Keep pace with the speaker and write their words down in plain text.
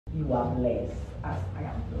You are blessed as I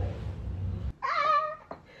am blessed.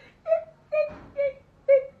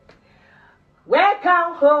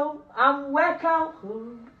 Welcome home. I'm welcome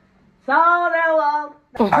home.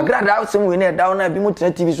 Agradaa some we ne down na bi mu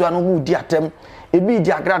TV so anu hu di atem ebi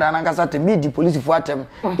di Agradaa na nkasa tem bi di police fu atem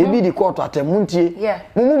ebi di court atem muntie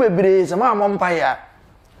mu bebre se ma amompa ya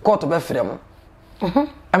court be frem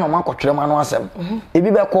ama ma kotwere ma no asem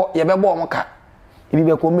ebi be ko ye be bo omka ebi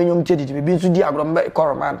be ko menyom tiedi ebi nso di agro be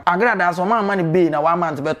koroman Agradaa so ma ne be na 1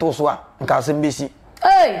 month be to so a nka asem be si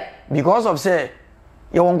because of say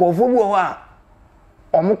ye won ko fo bu ho a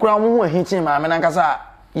omukura mu hu ahitin ma me na nkasa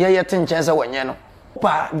ye tinchen se wanye no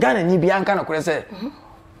pa Ghana ni bia nka na kure se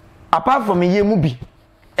apart from ye mu bi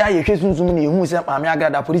ye hwe sunsun na ehu se maame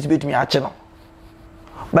Agradaa police betumi a che no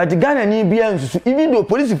but Ghana ni bia nsusu even though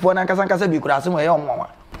police for na nkasa bi kura asem ye omwa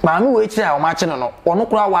maame we kire a o ma che no ono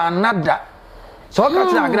kura wa nada so ka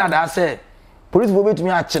kire Agradaa se police for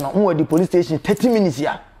betumi a che no mo di police station 30 minutes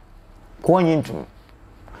ya ko onye ntum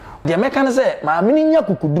de meka na se maame ni nya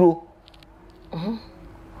kukuduro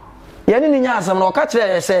yani ni nya asem na o ka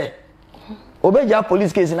kire se obeja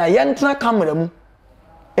police case na yentra camera mu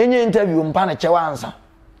enye interview mpa na chewa ansa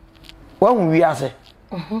wa hu wi ase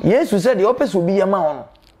Yesu said the opposite will be yama ono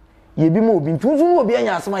ye bi mo obi ntunzu obi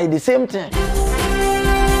anya asema the same thing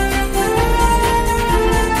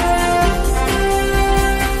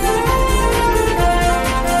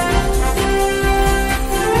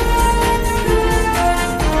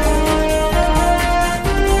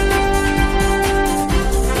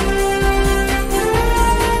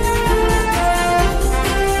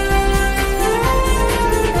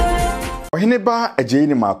Oheneba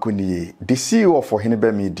Ejeni Makuni, the CEO of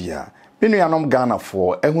Oheneba Media. Minu yanom Ghana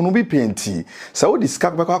for ehunu bi penti sa wo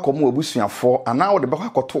diska beka akomo abusuafo ana wo de beka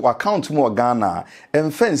akoto account mu Ghana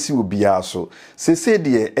emfansi obia so sese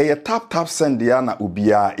de tap send ya na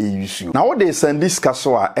obia eyusu na wo de send diska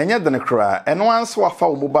so a enye de ne kra eno anso afa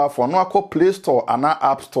wo mobile phone no akọ Play Store ana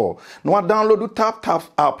App Store no download tap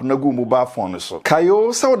app na go mobile phone so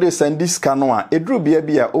kayo sa wo de send diska no a edru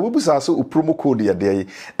bia obubusa so o promo code ya de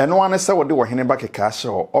eno ane sa wo de Oheneba keka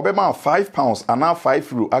show obema £5 ana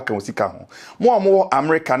 €5 aka osika mo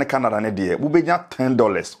America ne Canada ne de wubenya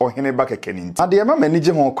 $10 Oheneba kekeni ade ma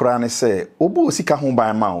manage ho kra ne se obo osika ho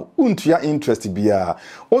ban ma untua interest bia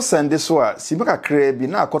o send so a sibaka kra bi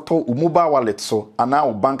na akoto mobile wallet so ana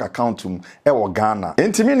o bank account wo Ghana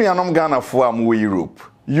entimi nuanom Ghana fo am wo Europe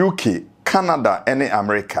UK Canada ene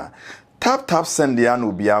America tap send ya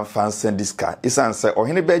no bia fan send diska isan se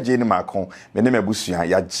Oheneba Ejeni Makon me ne mabusua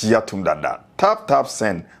ya gia tum dada tap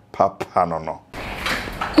send papa no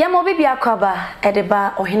Yamo bibi akwaba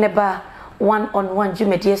edeba Oheneba 1-on-1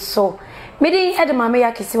 jumedie so midi edema me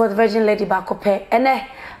yakisi what virgin lady ba kope ene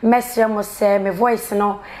mesre mo se me voice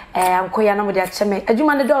no ankoya na mo de acheme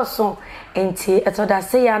adwuma ne doso enti etoda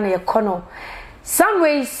se ya na ye kono some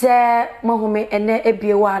ways mohume ene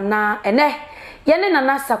ebiewa na ene yene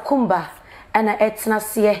nana Sakumba ana etna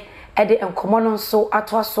se ede enkomo no so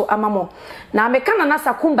atoaso amamo na meka nana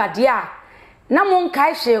Sakumba dia na mon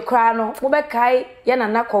kai hye kra no mo be kai ye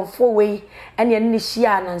nana konfo wei ene ne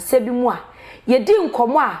hia na nse bi mu a ye di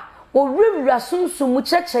nkomo a wo wura sunsum mu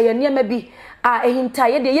cheche ye niema bi a ehinta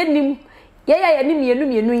ye de ye nim ye ya ye nim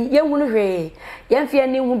yenu ye hunu hwe ye mfie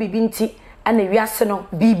ne hu bibi nti ana wiase no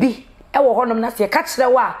bibi e wo honom na se ka kire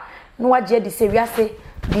wa no wage de se wiase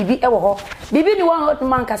bibi e wo ho bibi ni wo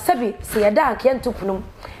man ka sabi se ye da anke ntupunum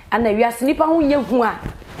ana wiase nipa hu ye hu a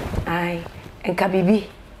ai enka bibi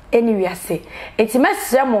eni wiase enti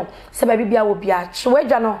mesremo se ba bibia wo bia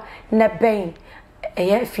chweja no na ben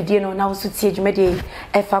eye fidie no na wo so tie dwumede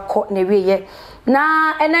efa ko na wiye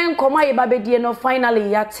na enen koma ye ba bedie no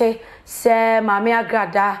finally yate se maame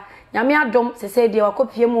Agradaa nyame adom se die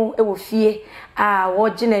wakopie mu e wo fie a wo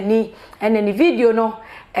ginani eneni video no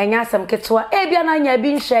enya asem ketwa e bia na nya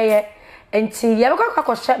bi nhweye enti ye bekwa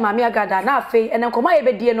kwakoshe maame Agradaa na afei enen koma ye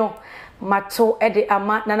bedie no mato ede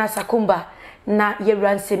ama nana Sakumba na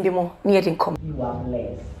yewran sembimo ni yedin kom. You are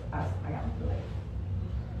blessed as I am blessed.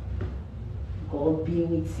 God be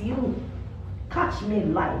with you. Catch me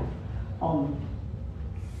live on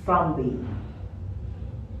Sunday.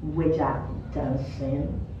 Weja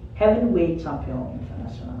Dancing, Heavyweight Champion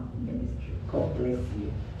International Ministry. God bless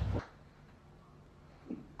you.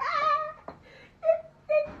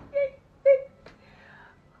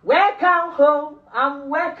 Welcome home. I'm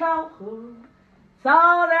welcome home.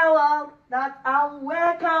 Tell the world that I'm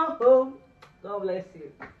welcome home. God bless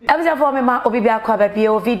you. Abza for me ma obi bia kwa ba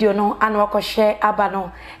o video no anu ko share aba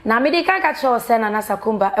no. Na me di kan ka che o se na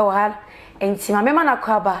Sakumba e wo ha enti ma me ma na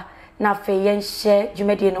kwa ba na fe yen share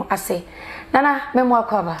dwumedie no ase. Nana me mo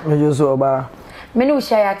kwa ba. Me so oba. me no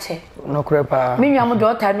hia ya che no krepa me nwa mo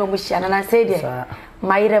do ta no mo hia na say de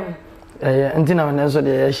mayirem ntina me nso de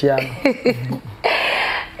ya hia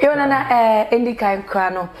yo na endi kan kwa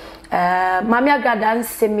no mami Agradaa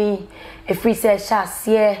nsemi efri se sha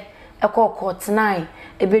se ekọ 9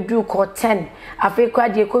 ebedu ko 10 afrika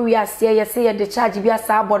de ko wi ase ye se ye de charge bi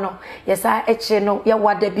asa abo no ye sa eche no ye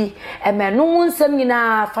wada bi emenu nsem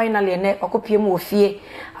nyina finally ne okopie mu ofie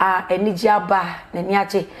eniji aba na ni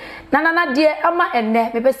ache na de ama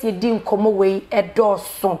enne mepese di nkomo wei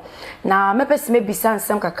edoso na mepese mebisa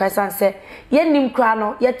nsem kakra sanse ye nim kra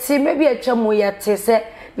no ye te mebi atwamu ye te se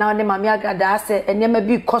na one mami Agradaa se enema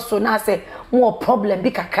bi koso na se mo problem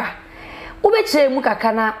bi kakra ubechire mu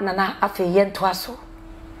kakana na afi yento aso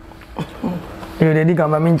yo de diga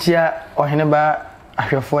maminchia Oheneba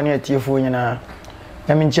ahwefo ne atiefo nyina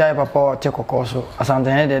na minchia papa te kokoso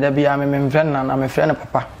asante de da bia me mfrɛ na me frɛ ne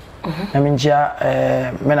papa na minchia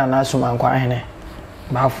me na asuma nkwa ahene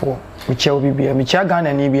baafo michia obi bia michia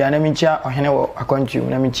Ghana ni bia na minchia Ohene wo akontu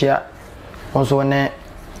na minchia onso ne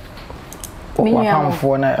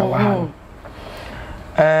wapamfo na wa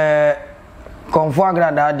konfo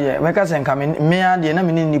Agradaa de meka senka me ade na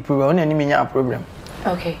me ni problem na ni menya problem.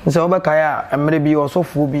 Okay. So obeka ya emre bi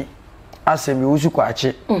osofo bi asem bi usu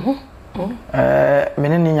kwache. Me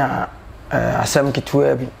ne nya asem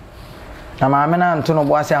kitwa bi. Na ma me na nto no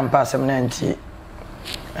bo asem ampa asem na nti.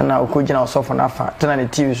 Na okogina osofo na fa tena ne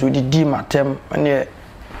TV so di matem ne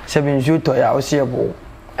se bi nju to ya osie bo.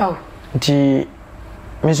 Oh. Nti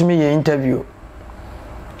me so me ye interview.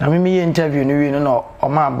 Na me ye interview ni wi no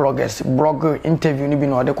oma bloggers blog interview ni bi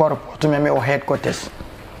no de ko report me o headquarters.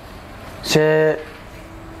 Se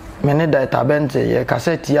mene data bente ye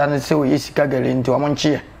cassette ya ne se o yesika gale nti o mo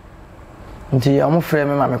nchie nti o mo frɛ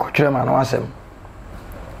me ma me kotwere ma no asem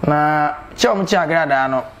na che o mo chi Agradaa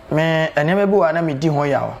no me eneme bi wa na me di ho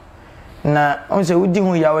yawo na on se udi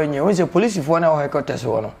ho yawo enye on se police fo na o headquarters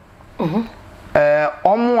wo no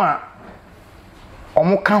omo a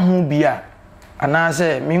omo ka ho bi a ana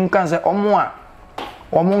se mi nkan se omo a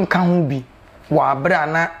omo nka ho bi wa abra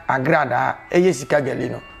na Agradaa eyesika gale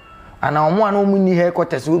no ana omo ana omu ni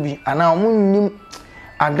headquarters obi ana omu nim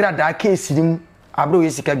Agradaa case nim abro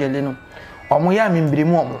yesika gele no omo ya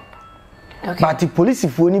membremu omo. Okay. But police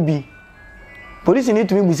fo ni bi police ni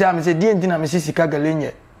tumi busa me se die ntina me sisika gele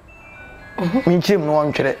nye min chirem no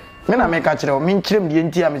wontwere me na me ka kire o min chirem die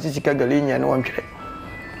ntia me sisika gele nye no wontwere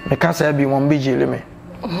me ka sa bi won bejele me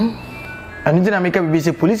ani ntina me ka bi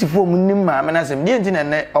se police fo mu nim ma me na se die ntina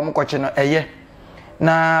ne omo koche no eye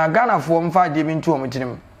na Ghana fo mfa die bi ntu omo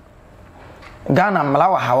tinim Ghana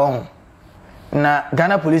mlawa hawa ho na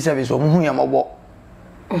Ghana police service omu ya mobo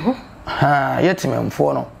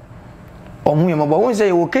yetimemfo no omu ya mobo won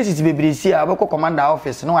say wo cases bebresi a beko commander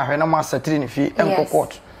office no ahwe na ma setri ne fi enko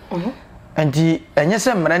court enti enye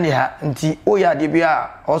se mra ni ha enti o ya de bia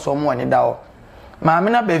o so mo ni dawo ma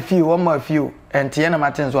me na ba fi wo ma fi o enti ye na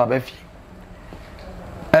maten so aba fi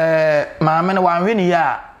ma me na wanhwe ni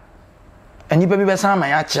ya anipa bi be san ma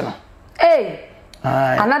ya che no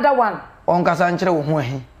another one on kasa nkyere wo ho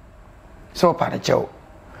ahi so pa de chew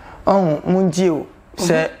on muntie o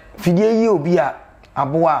se fidie yi obi a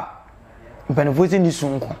aboa mpanifo ni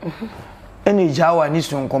sunko ene jawa ni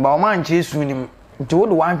sunko ba o ma nkyere sun ni nti wo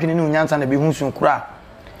do wanhwene ni onyansa na be hu sun kura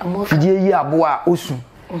fidie yi aboa osun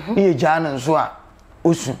e ja na nso a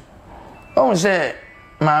osun on se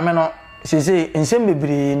maame no sese nsem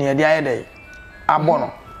bebre ni ade ayede abo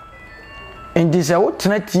no ndi se wo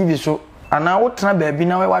tena TV so ana wo tena baabi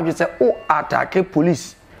na we wadwe se o attack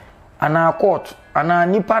police ana court ana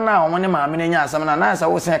nipa na o ne maame na nya asam na sa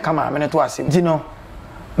wo se ka maame ne to asem di no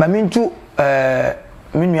ma mintu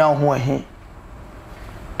minua ho ahi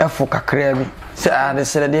efo kakra bi se ade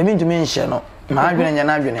sere de mintu me nhye no ma adwene nya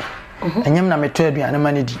na adwene enyem na meto aduane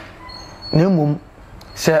ma ne di na mum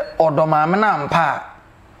se odo maame na mpa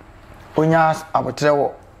onya abotre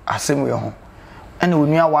wo asem we ho ana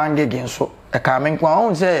onua wangege nso e ka me nkwa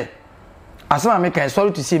ho se asema me kan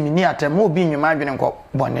sorry to say me ni atem obi nwuma adwene nko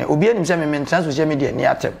bone obi anim se me mentra social media ni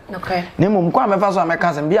atem okay ne mum kwa me fa so me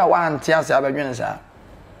kan se bia wa ante ase abadwene sa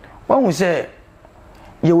won se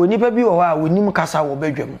ye woni pa bi wo ha wonim kasa wo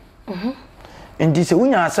badwam ndi se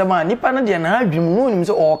unya asema nipa na de na adwum no nim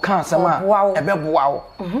se o ka asema ebeboa wo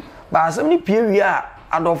ba asem ni pie wi a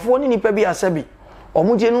adofo ni nipa bi asabi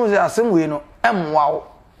omuje no se asem we no emwa wo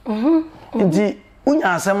ndi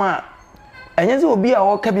unya asema enye se obi a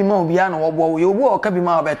o ka bi ma obi a na wo bo ye obi o ka bi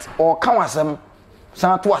ma obet o ka wasem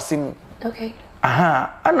san to asem okay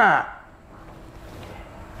ana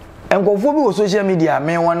enkofo bi wo social media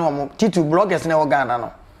me wan omo titu bloggers na wo Ghana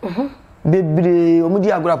no bebre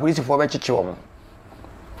omudi agora police fo be chiche omo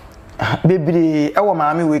bebre e wo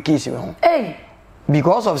maame we case we ho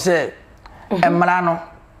because of say emra no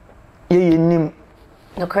ye nim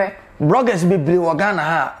okay bloggers bebre wo Ghana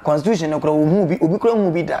ha constitution no kra wo hu bi obi kra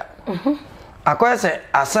hu bi da akoye say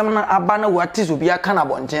asem na aba na wati so bia kana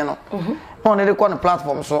bonten no on the corner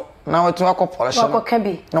platform so na we to akọ polish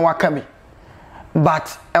na waka bi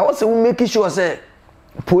but I also will make sure say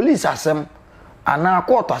police asem ana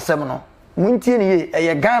court asem no muntie ne ye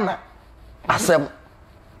eye Ghana asem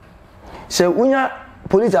se unya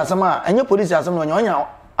police asem a enye police asem no onya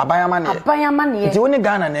abayama ne nti woni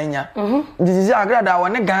Ghana na enya nti si Agradaa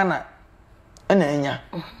woni Ghana na enya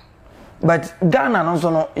but Ghana no so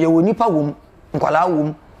no ye woni pa wom nkwala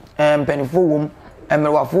wom mpanifo wom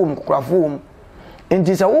emerwafo wom kokrafo wom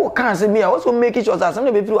nti se wo kan se bia wo so make sure asem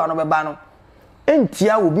na be firi ano be ba no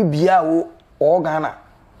entia wo bibia wo o Ghana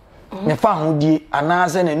me fa hodie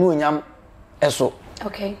anase na nu onyam eso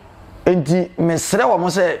okay enti mesre wo mo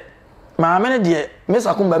se maame ne de me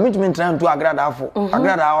Sakumba mitumi ntran to Agradaa fo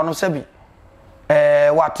Agradaa ono se bi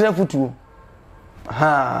wa tre futuo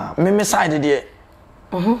ha me side de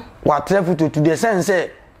wa tre futuo to the sense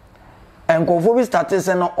enkofo bi start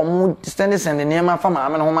se no omo send neema fa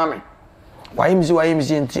maame no ho maame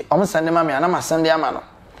wayemisi enti omo send maame ana ma send ama no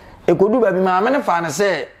ekodu ba bi maame ne fa ne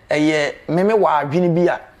se eye meme wa adwene bi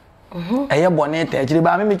a eye bone ta akire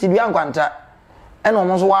ba meme ti bi ankwanta ena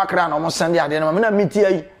omo so wa akra na omo send ade na meme na miti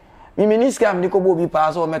ayi mimi ni scam diko bo bi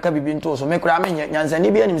pa so meka bibi nto so mekra menye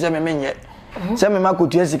nyansani bi anim se menye se me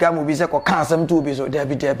makotu asika mo bi se ko kan asem to bi so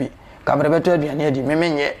dabi kamera beto aduane adi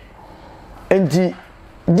menye enti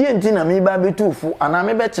di enti na me ba betufu ana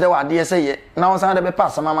me be kire wa ade se ye na won de be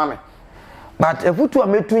pass mama me but efutu a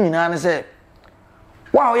metu nyina ne se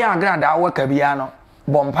wa o ya Agradaa weka bia no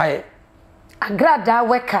bompae Agradaa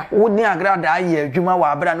weka wo ni Agradaa ye adwuma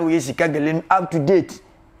wa abra na wo yesika gelen up to date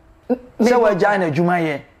se wa jana adwuma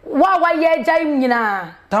ye wa ye jai nyina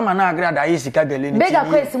tama na Agradaa yesika gelen bega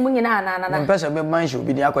kwesi mu nyina na mpesa be manshi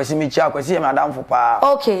obi ni akwesi mi chi akwesi madam fo pa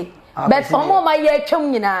okay but omo ma ye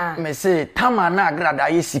twem nyina me say tama na Agradaa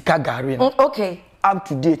yesika gari no okay up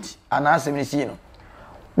to date ana asemi si no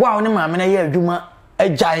wa o ni maame na ye adwuma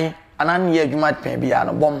ajai anan ye adwuma pen bia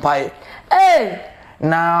no bompae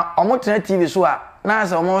na omotena TV so a na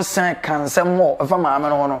se omo san kansem mo fa maame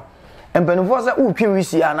no no empanifo se utwe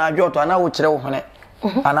wisi ana adwoto ana wo kire wo hone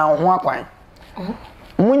ana ho akwan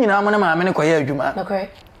mu nyina mo na maame ne koye adwuma okay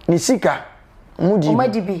ni sika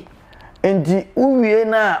mudi enti uwie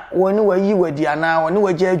na woni wayi wadi ana woni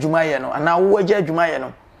waje adwuma ye no ana wo waje adwuma ye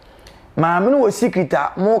no maame no wo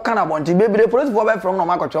secreta mo kana bonti bebere police for be from no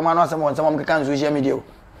makotwa ma no asem won sem kan social media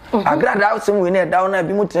Agradaa sem we na dawo na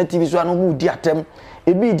bi mu tena TV so anu mu di atem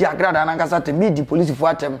ebi di Agradaa na nkasa tem bi di police fu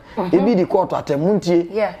atem ebi di court atem muntie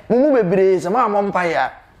mu bebere se ma mpa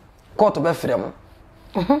ya court be frɛ mu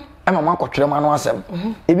ama ma kɔtwere ma no asem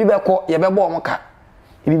ebi be kɔ ye be bɔ mo ka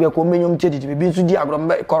ebi be kɔ menyom chedidi ebi nso di agro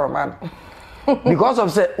mbe koroman because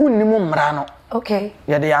of say unnimu mmra no okay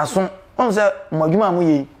ye de yaso on say modwuma mu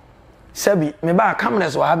yi sabi me ba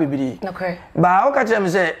cameras wa ha bebere okay ba o ka kire me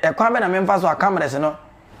say e kwa be na me mfa so a cameras no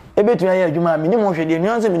ebetu ya adwuma minim hwede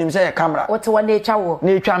nuance minim say camera what one na etwa wo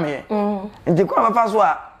na etwa me nti kwa fa so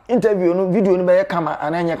a interview no video no be ye camera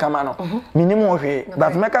ananye camera no minim hwede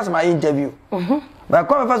but make us my interview ba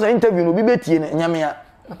kwa fa so interview no bi betie ne nyame ya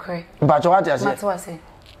okay ba cho what ase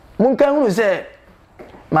mun kan hunu say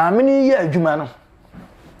ma mini ye adwuma no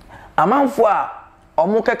amanfo a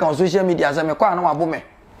omo keka on social media say me kwa na wabo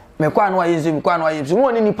me kwa na waye me kwa na waye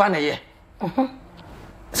mo ni nipa na ye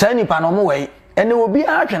say nipa no mo wei ene obi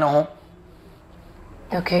atwene ho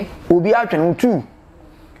okay obi atwene tu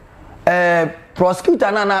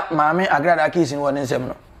prosecutor na maame Agradaa case ni woni nsem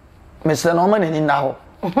no Mr. no man ni na ho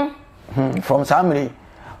from Samiri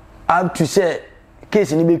up to say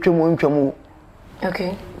case ni betwem ntwem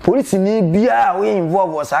okay police ni bia we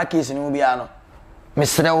involve was a case ni bia no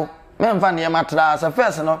Mr. wo me mfa ne matra as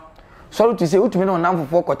first no sorry to say utumi no nam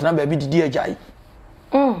fofo kotena ba bi didi ajai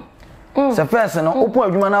se first no opo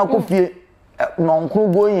adwuma na akofie no nkru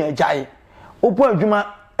goyin ajai opo adwuma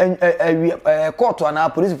court na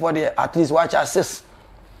police for the at least watch assist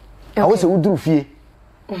I was udru fie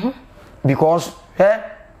because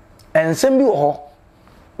ensem bi ho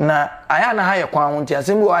na aya na ha ye kwan ho nti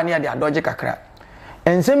ensem bi ho ani ade adoje kakra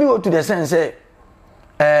ensem bi ho to the sense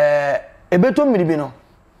ebeto mmiri bi no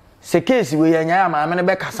se case we yanya ya maame ne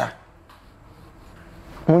be kasa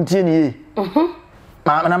muntie ni ye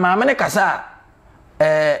maame ne kasa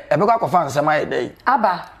ebekwa kofa nsem aye dai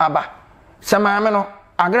aba se maame no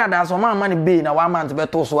Agradaa so maama ne be na 1 month be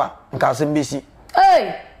to so a nka asem besi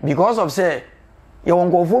because of say ye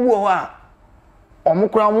won gofo bu ho a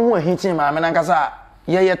omukura mu hu ahichi maame na nkasa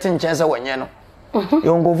ye ye tin chese wonye no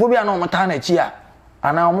yo ngofo bia na omta na chi a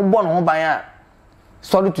ana ombo no ho ban a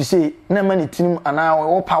sorry to say na mani tinim ana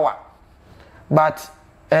wo power but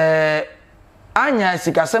anya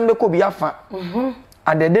sikasem be ko bi afa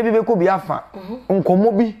adede bi be ko bi afa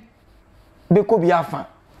nkomo bi be ko bi afa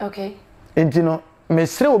okay entino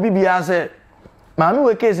mesre obi bia se maami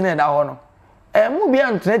we case na da ho no mu bia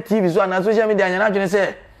internet TV so na social media nya na dwene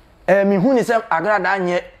se mi hu ni se Agradaa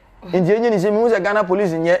nye enti enye ni se mi hu se Ghana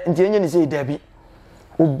police nye enti enye ni se dabi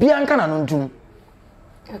obi anka na no ntum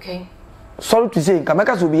okay sorry to say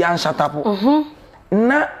kameka so obi an shatapo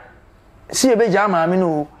na si ebe ja maami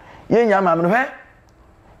no ye nya maami no he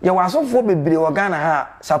ye wasofo bebre wo Ghana ha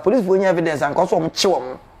sa police fo nya evidence an ko so che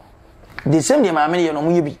wo the same day maami ye no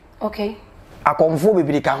mu ye bi okay akomfo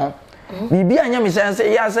bebre ka ho bibi anya me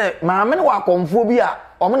say ya say maame ne wa akomfo bi a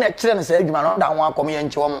omo na kire ne say adwuma no da ho akom ye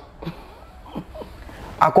nche omo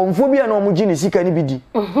akomfo bi a no omo gi ne sika ni bidi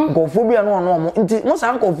akomfo bi a no no omo nti mo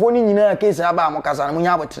san akomfo ni nyina case aba mo kasa na mo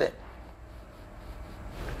nya abotre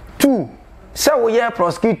 2 say wo ye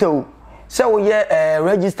prosecutor say wo ye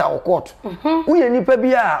register of court wo ye nipa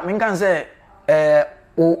bi a me kan say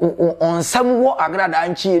on sam wo Agradaa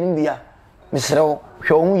nchi ni bia misrew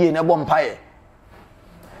hwe wo ye na bompaye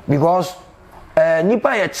because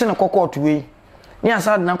nipa ye tse ne kokot we ni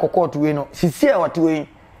asad na kokot we no sisi e wate we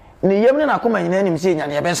ni yem ne na koma nyina nim se nya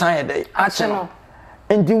ne be san ye dai ache no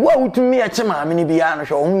enti wa utumi ye che maame ni bia no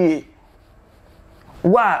hwe wo ye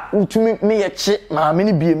wa utumi me ye che maame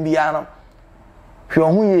ni bia no hwe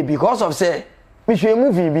wo ye because of say me hwe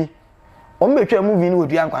movie bi o me hwe movie ni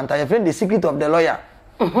odua nkwanta ye friend The Secret of the Lawyer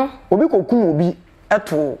obi kokum obi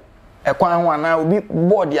eto ekwan ho ana obi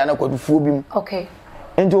board ya na kwadufuo bi mu okay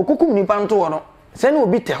enti okukum nipa nto wo no se na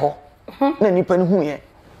obi te ho na nipa ni hu ye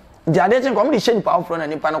jade chen ko mo di she nipa afro na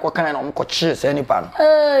nipa no ko kan na o mo ko chi se nipa no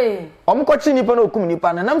o mo ko chi nipa na okum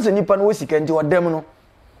nipa na nam se nipa no osika nti odam no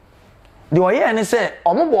de o ye ne se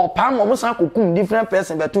o mo bo pa mo san kokum different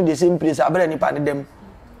person betu the same place abere nipa de dem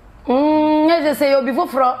ne se yo bi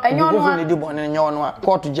foforo enyo no a di bon ne enyo no a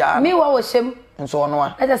court ja mi wo shem nso no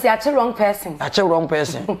a let us say a wrong person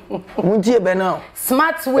muntie be now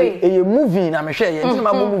smart way e movie na me hwe ye nti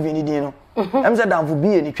ma movie ni din no em se danfo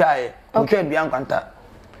bi e ni twae o twa bia nkwanta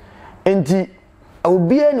enti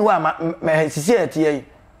obi ani wa ma sisi etie yi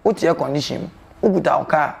o tie condition o buta o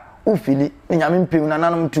ka o fili nyame mpem na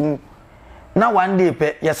nanom tum na one day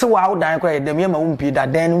pe yese wa awdan kwa edem ye ma wo mpi da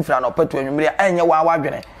dan mfra no patu anwumre enye wa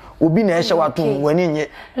wadwene obi na ehye wato wani nye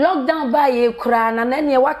lockdown ba ye kura na na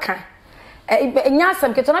ne waka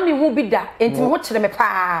nyasam ketona mi hu bi da enti ho kire me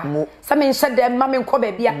pa sa me nhye dem ma me nkọ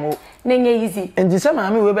ba bia na nye easy enti sa ma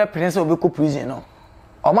me we be prince obi ko prison no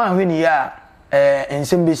o ma hwe ni ya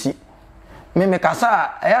ensembesi me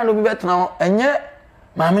kasa ya no bi betena enye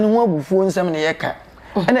ma me ho abufuo nsem ne ye ka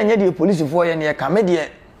ena enye de police fo ye ne ye ka me de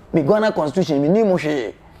me Ghana constitution me ni mo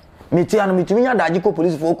hwe me ti anu me tumi nya daji ko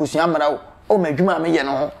police fo ko sua mara o ma dwuma me ye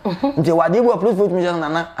no ho nti wade bu police fo tumi je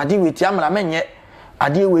na ade we ti amara me nye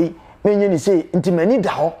ade we menye ni say nti mani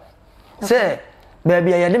da ho say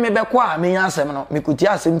baby ya de me be kwa me nya asem no me kuti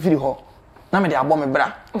asem firi ho na me de abo me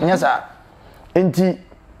bra nya sa nti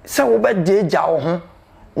say wo be deja wo ho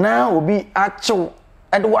na obi achew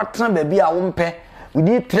ede watena baby a wo mpe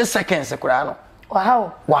within 3 seconds kura no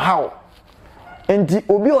wow nti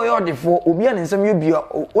obi oyodefo obi a nsem yobi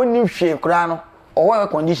oni hwe kura no owo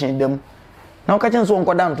condition dem na okache nso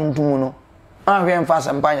nkoda ntuntum no ahwe mfa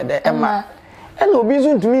asem pa ye de ema ena obi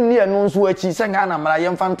nso ntumi ni eno nso achi se nga na mara ye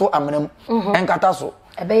mfa nto amram enkata so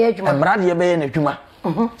ebe ye adwuma mara de ebe ye na adwuma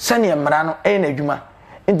se ne mara no ye na adwuma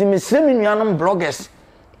nti mesre mi nuanom bloggers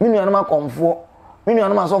mi nuanom akomfo mi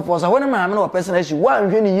nuanom asofo sa wona ma me na person achi wa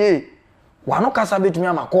nhwe ni ye wa no kasa betumi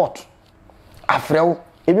ama court afrew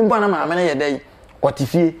ebi mpa na ma me na ye dai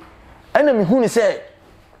otifie ena mi hu ni se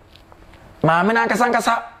ma me na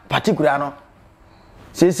nkasa particular no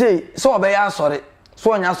se obe ya asore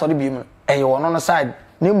so onya asore bi mu eye wono no side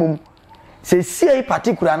na mum se sie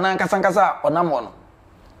particular na nkasa onamo no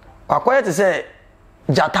akoye te se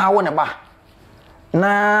jata wo ne ba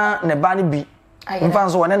na ne ba ne bi mfa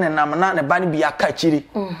so wona ne nam na ne ba ne bi aka chiri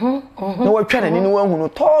na watwa na ni wahu no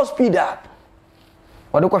top speed a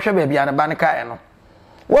wode ko hwe ba bia ne ba ne kae no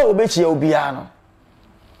wa obechi ya obia no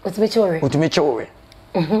otumechi owe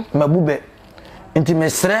mabube nti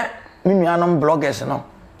mesre mi nuanom bloggers no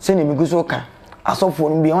se ne miguso ka asofo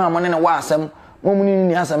no bi ho amane ne wa asem mo mu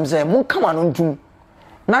ni asem se mo kama no ntum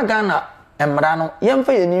na Ghana emra no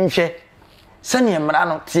yemfa ye ni nhwe se ne emra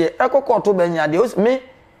no tie ekokoto banya de me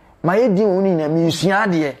ma ye di woni na mi sua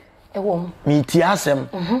de ewom mi ti asem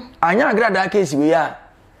anya Agradaa case we ya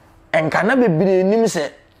enka na bebire nim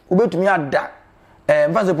se obetumi ada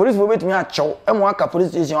mfa police fo betumi a chew e mo aka police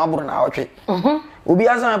station aburo na awotwe obi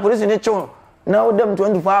asa police ni chew na o dem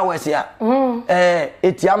 24 hours ya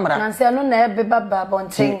eti amra na se no na ebe baba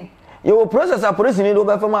bonten yo process a police ni do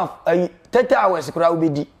be fam 30 hours kura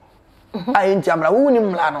obedi ayi enti amra wo ni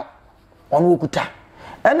mla no ono okuta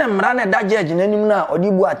ene mra na da judge nanim na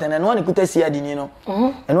odi bu atene no ne kuta sia dini no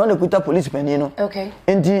ene ne kuta police pani no okay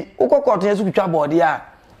enti ukokot ne su kutwa body a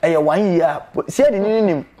eye 1 year sia dini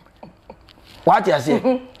nim wati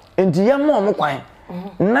ase enti ye mo kwan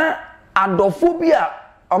na adofo bi a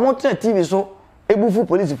omote TV so ebufu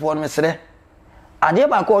police fo no mesere ade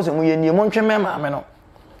ba ko so mu ye nie mo ntweme maame no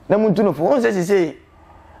na muntu no fo won se se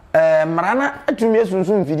marana atumi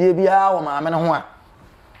esunsun fidie bia wo maame no ho a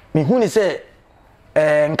me hu ni se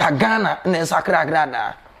nka Ghana na sakra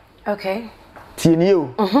Agradaa okay tieni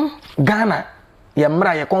o Ghana ye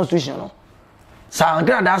mra ye constitution no sa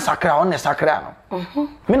Agradaa sakra on sakra no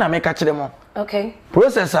me na me ka kire mo okay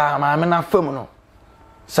process a maame na fam no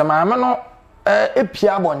sa maame no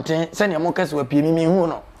epia bonten se ne mo kase wa pie mi hu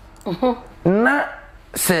no na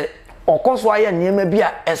se okoso aye niema bi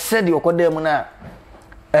a ese de okoda mu na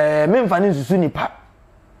me mfa ni susu nipa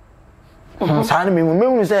sa na me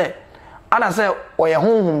hu se ana se oye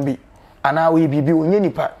honhom bi ana we bibi onye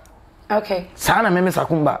nipa okay sa na me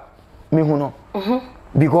Sakumba me hu no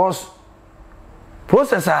because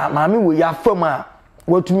processor maami wo ya fam a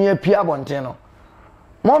watumi apia bonten no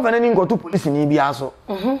mo vene ni nkoto police ni bi aso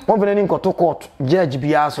mo vene ni nkoto court judge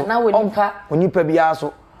bi aso na onipa bi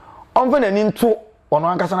aso on vene ni nto ono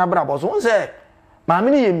ankasa na bra boso won se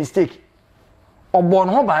maami ni ye mistake obo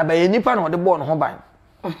no ho ban ba ye nipa na ode bo no ho ban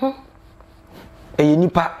ye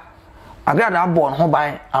nipa Agradaa bo no ho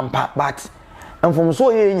ban ampa but enfom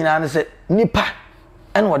so ye nyina ne se nipa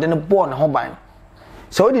ene ode ne bo no ho ban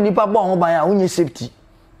so odi nipa bo ho ban a unye safety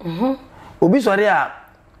obi sori a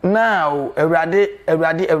na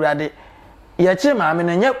Awurade ye chi maame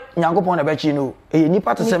ne nye Nyankopon na be chi no ye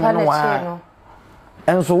nipa te se me no wa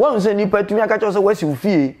enso won se nipa tumi aka cho se wasi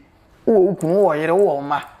ufie wo ukunu wo yere wo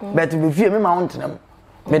ma but be fie me ma won tenam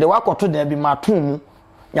me de wakoto da bi ma tun mu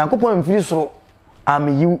Nyankopon mfiri soro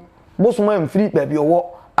ameyiw bosoma mfiri ba bi owo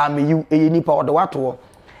ameyiw eye nipa ode wato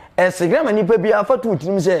esegrama nipa bi afatu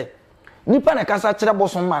tinim se nipa na kasa kire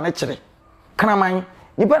bosoma na kire kraman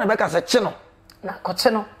nipa na be kasa kye no na koche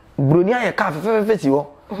no broni aye ka fefefe si ho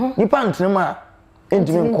nipa ntenam a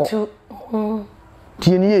entimi nko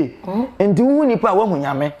tieniye enti wu nipa wa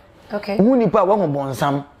hunyame okay wu nipa wa hu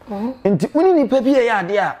bonsam enti uni nipa bi ye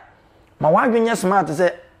ade a ma wadwenye smart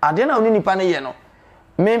se ade na uni nipa ne ye no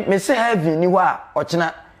me se heavy ni wa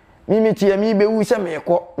ochina mi tie mi be wu se me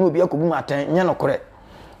ko na obi akobu maten nye no kore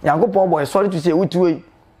Yankopon boy sorry to say wutuwe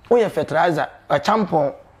wo ye fertilizer a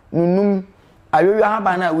champon nunum awewe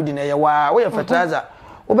haban na wudi na ye wa wo ye fertilizer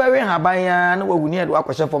wo be we haban ya na wagu ni e do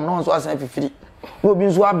akɔhye fom na nso asan fifiri na obi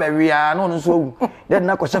nso abawe ya na nso awu de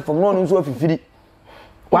na akɔhye fom na nso afifiri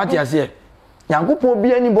wati ase Yankopon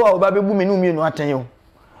bi ani bo a oba bebu menu mienu aten yo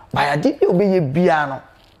ba ya di bi obi ye bia no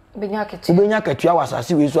ubenya katua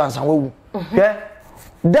wasase we so ansan wawu hwe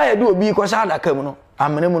da ye do obi ko sha adaka mu no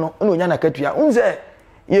amene mu no na onya na katua unze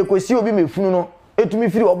ye kosi obi mefunu no etumi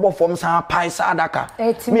firi obɔ fom san pai sa adaka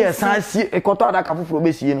me ye san si ekoto adaka fufuro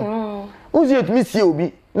besie no unze etumi sie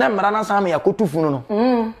obi na mmara na san me yakotu funu no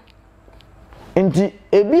enti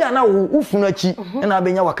ebi ana wo funu achi na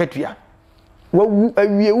abenya wakatua wawu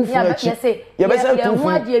awie wo funu achi ye be sa tu funu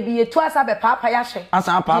ade bi etu asa be papa ya hwe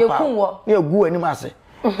asa papa ne egu anim ase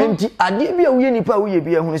enti ade bi a wo ye nipa wo ye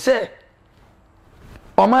bi ehunu se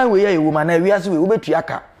oman we ye wo ma na wiase we wo betu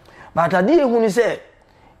aka but ade ehunu se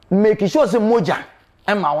make sure se moja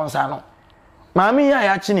ema won sa no maami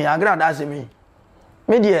ya chi ni Agradaa se me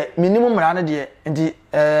de minimum mra ne de enti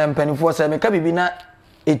mpanifo se me ka bibi na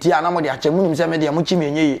eti ana mo de ache munim se me de mo chi me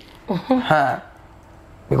enye yi ha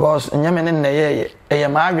because nyame ne ye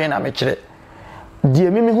ma adwen na me kire de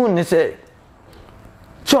mimi hu ne se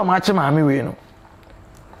chi o ma chi maami we no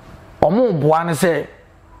omo boa ne se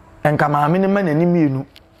enka maami ne ma nani mienu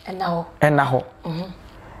ena ho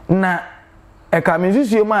na eka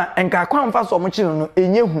mesusuo ma enka kwamfa so mo chi no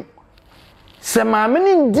enye hu se maami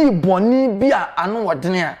ne ndi boni bi a anu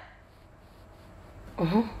wodene a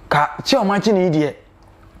ka chi o ma chi ne die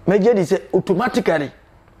meje di se automatically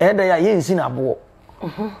eda ya ye nsi na bo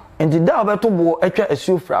enti da obeto bo etwa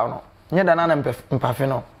asuo fra no nye da na mpafe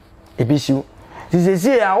no ebisiu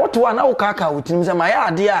sisesi a woto ana wo kaka wotinim se ma ya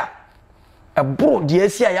ade a ebro de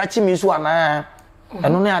asi a ya chi mi so ana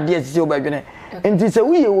eno na ade asisi obadwene enti se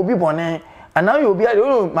wiye obi bone ana ye obi ade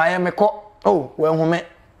o ma ye mekọ we hume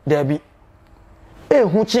da bi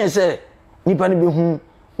hu chie se nipa ne be hu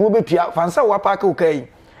wo betua fansa wa park o kai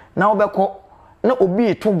na wo bekọ na obi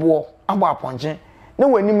etobo abo aponche na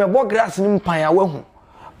wani mebo glass ni mpan a wahu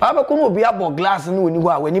baba ko no obi abo glass na wani ho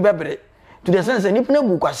a wani bebre to the sense ni pna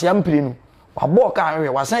bu kwase ampire nu wabo ka anwe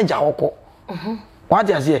wasan gya hokọ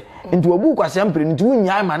wati ase nti obu kwase ampire nti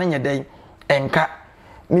wunya ma na nyedai enka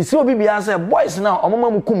misi obi bia say boys na omama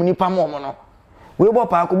mu kum nipa ma omo no we bo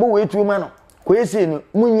pa ko bo we tuo ma no ko ese no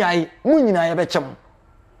munyina ye be chem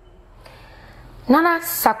Nana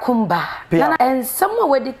Sakumba Nana and someone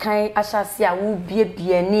where the kind ashasi a wo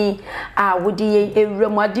bie ni a wo de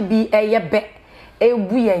ewremu ade bi eyebe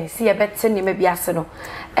ebuye nsi ye bete ne me biase no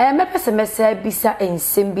mepese mese bisa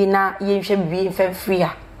ensem bi na yenhwe bi mfamfiri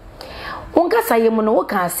a wonka saye mu no wo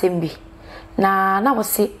kan asem bi na wo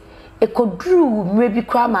se ekoduru mre bi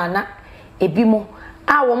kwa mana ebi mo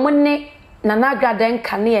a wo mo ne Nana Agradaa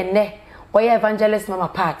nkane ene oye evangelist mama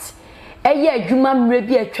part eye adwuma mre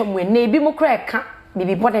bi atwam we na ebi mo kra eka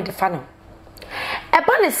bibi bode de fa no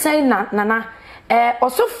eba ne sen na Nana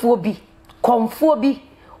osofuo bi komfuo bi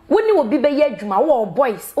woni obi be ye adwuma wo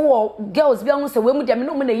boys wo girls bi anu se we mu de me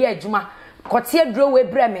no mu na ye adwuma kote adro we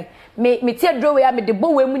brɛ me te adro we a me de bo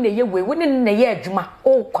we mu na ye we woni na ye adwuma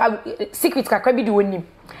o secret kakra bi de wonim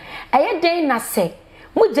eye den na se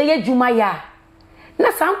mu je ye adwuma ya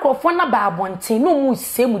na san krofo na ba abonten no mu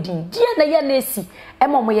se mu din die na ye na esi e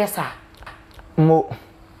mo mo yesa mo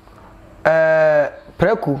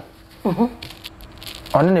preku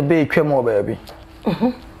onu ne be twam o ba bi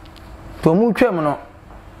to mu twam no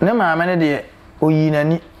ne maame ne de oyi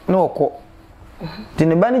nani na okọ ti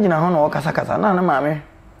ne ba ne gina ho na okasa kasa na ne maame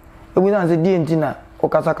ebu san se die ntina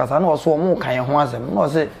okasa kasa na oso mu kan ho asem na o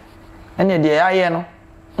se ene de aye no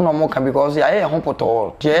na mo ka because aye ho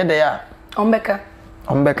poto ti e de ya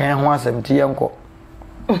ombeka ho asem ti yenko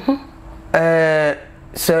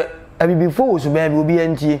se abibifo wo so ba bi obi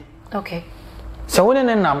antie okay se woni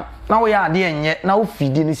ne nam na wo ya ade enye na wo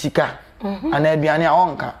fidi ni sika ana aduane a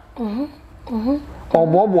wonka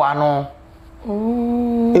obobo ano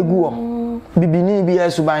eguo bibini bi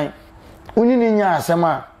esuban uni ni nya asem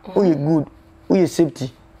a oye good oye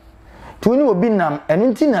safety to ni obi nam enu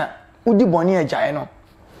ntina udi boni ajae no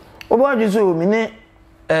obo adwo so mi ne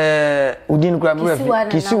udin kura mi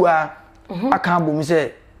kisiwa aka bo mi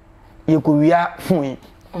se yekowia fun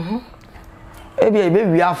ebi ebe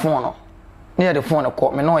wia fun no ne ye de fun no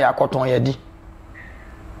ko me no ya koton ye di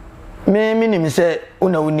me nim se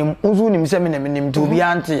ona onim unzu nim se me nim to obi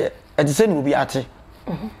ante e te se ni obi ate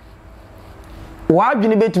wa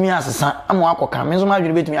adwene betumi asesa ama akoka me so ma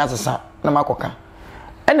adwene betumi asesa na makoka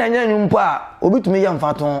e na nya nyumpo a obi tumi ya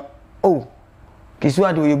mfaton oh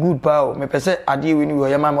kisiwa de ye good pa o me pese ade we ni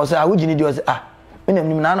we ma mo se a wugini di o se me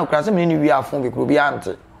nim na no kra se me ni wi afon be kro bi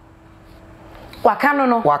ante wakano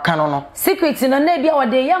no secret no na bia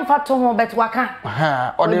ode ye mfato ho bet waka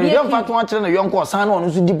ode ye mfato a kire na yonko osan na ono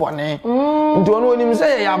so di bone nti ono onim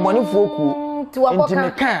se ya bone fuoku nti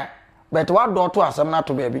me kan bet wa do to asem na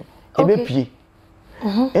to baabi ebe pie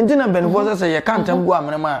nti na benfo se ye kan tam gu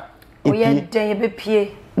amene ma oye den ebe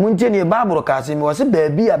pie munje ne bible ka se me wo se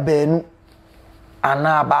baabi a baanu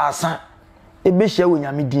ana baasa ebe hia wo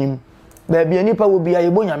nyame din baabi anipa wo bia ye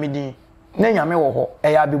bo nyame din na nyame wo ho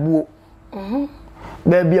e ya bebuo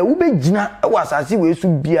baabi a wo begina wo asase we su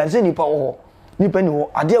bia se nipa wo ho nipa ni ho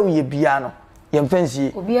ade a wo ye bia no ye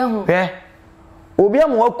mfansie obi ahu obi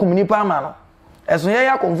amu akum nipa ama no eso ye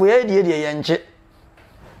ya konfo ye die ye nche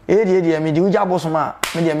die me di uja bosoma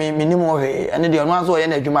me die me nim ho he ene de no aso ye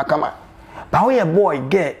na adwuma kama ba wo ye boy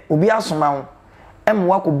girl obi asoma ho em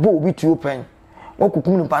wa ko bo obi tu open wa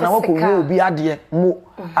kukum nipa na wa ko wo obi ade mo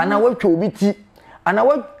ana wa twa obi ti ana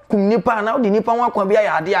wa kum nipa na odi nipa wa kwa bia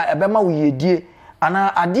ya ade a ebe ma wo yedie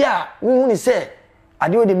ana ade a wo hu ni se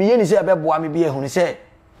ade o de me ye ni se ebe boa me bia hu ni se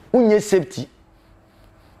unye safety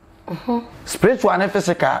spiritual and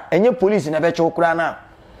physical enye police na be che okura na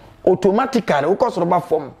automatically wo kosoro ba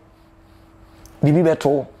form bibi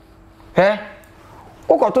beto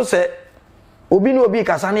wo ko to se obi na obi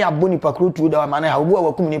kasa na aboni pakro tu da ma na ha obu a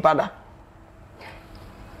wakum nipa da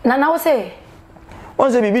na wo se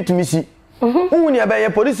won se bibi tumisi unni abaye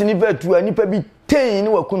police ni vetu anipa bi ten ni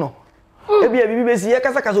waku no ebi bibi besi ye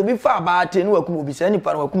kasa kasa obi fa ba ten ni waku obi se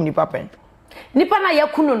nipa na waku nipa pen nipa na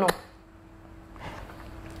yakunu no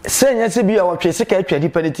senya se bi a wotwe se ka atwa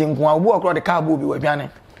nipa ne tin ko a obu akro de ka bo obi wadwane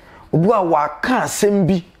obu a waka asem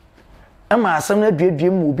bi ama asem na duadue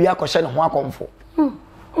mu obi akɔhye ne ho akomfo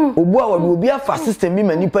obu a wadu obi afa system bi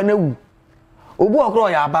ma nipa na wu obu akro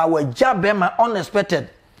ya ba wagya be ma unexpected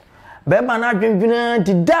be ma na adwendwena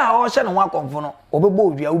di da o hye ne ho akomfo no obebo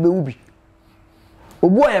odua obewu bi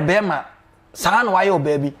obu a ya be ma saa na waye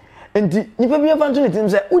oba bi enti nipa bi afa nto ne tim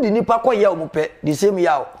se udi nipa koye o mopɛ di same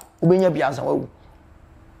ya obenya bi ansa wawu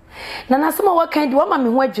na nasema wa kan di wa ma me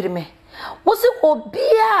ho adwire me wo se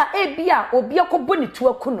obia ko boni to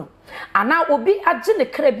akuno ana obi age ne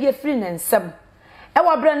kra bi afiri ne nsam e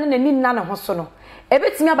wa bra ne nani nna ne ho so no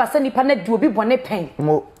ebetimi abasa nipa na di obi bone pen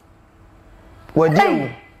mo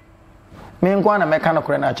wadi me nkwa na meka no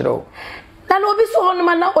kore na kire o na no obi so hono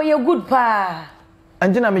ma na oye good pa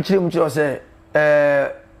anjina me kire mu kire o se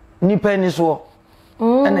nipa ni so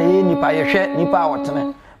ana ye nipa ye hwe nipa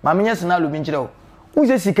awotene ma me nyese na lo bi nkire o wo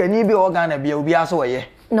se sikani bi o Ghana bia obi aso oye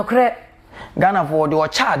no kre Ghana for the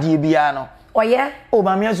charge bia no oye o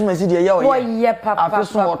ba me asuma si de ye oye papa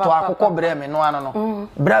afiso oto akokọ bre me no ano no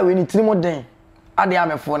bra we ni tirimo den ade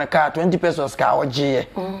amefo ne ka 20 pesos ka oje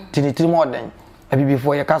tini tirimo den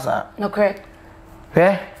abibifo ye kasa no kre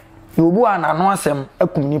yobu anano asem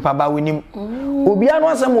akum nipa ba wenim obi anu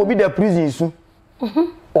asem obi da prison su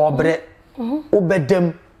obre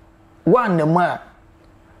obedem wanam a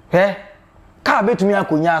ka betumi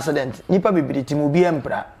akonya accident nipa bibiri tim obi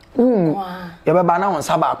empra ye beba na won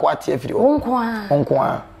saba akwa tie afiri onko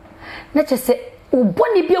a na chese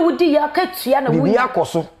uboni bia wudi ya katua na wuya bia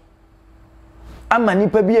koso ama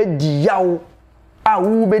nipa bia di yawo a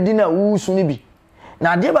wu bedi na wu su ni bi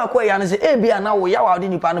na de ba ko ya no se e bia na wo yawo ade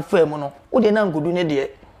nipa no fam no wo de na ngodu ne de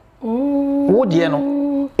wo de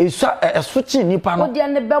no eso chi nipa no wo de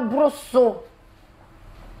ne bebro so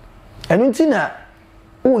enu ntina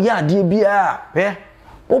wo ya ade bia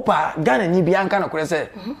opa Ghana ni bia nka na kore se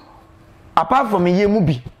apart from ye mu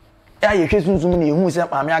bi ya ye hwesunsun na ehu se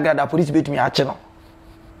maame Agradaa police betumi a che no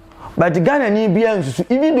but Ghana ni bia nsusu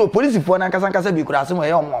even though police fo na nkasa bi kura asem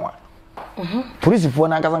ye omwa police fo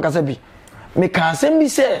na nkasa bi me kan asem bi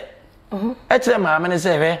se e kire maame ne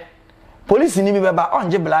se police ni bi beba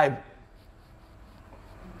onje bribe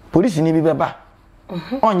police ni bi beba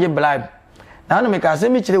onje bribe na no me kan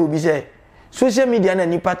asem bi kire obi se social media na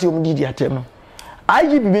ni party omdidi atem no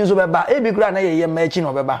IGP bi nso beba e bi kura na ye machi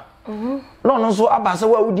no beba no no so abasa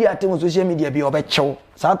wa udi atem social media bi obechew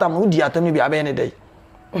satam udi atem bi abe ne dai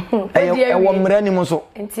e wo mra ni mo so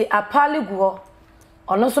nti apale guo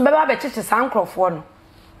ono so beba be chiche sankrofo no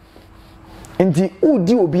nti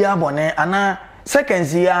udi obi abone ana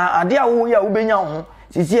seconds ya ade a wo ya ubenya ho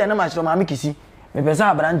sisi ya na ma chiro ma mikisi me pesa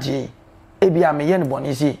abrantie e bi a me ye ne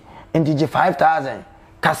bone si nti je 5000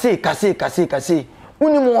 kase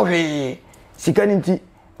uni mo hwe sikani nti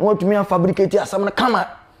wotumi a fabricate asam na kama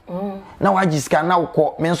na waji sika na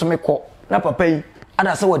ukọ me nso me kọ na papa yi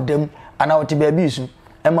ada se wodam ana wote ba bi su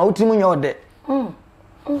e ma wotimu nya ode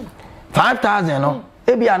 5000 no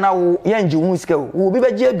e bia na wo ye nje hu sika wo bi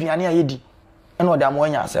ba je aduane a yedi e na ode am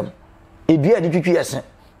wanya asem edua de twitwi ese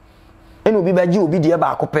e na obi ba je obi de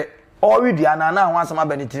ba akopẹ o wi dua na ho asem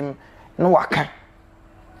abanitim no waka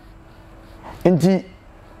nti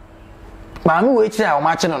maami we kire a o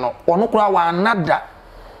ma che no ono kura wa anada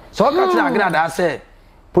so ka tira Agradaa say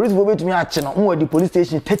police bo betumi a che no mo di police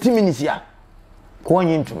station 30 minutes ya ko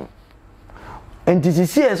onye ntum enti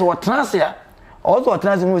CS wo trans ya o so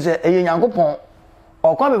trans mu say eye Nyankopon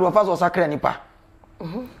o kwa be profa so sakra nipa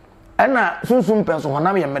ana sunsun penso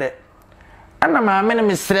honam ye mere ana maami ne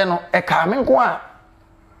mesre no e ka me nko a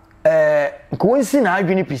ko nsi na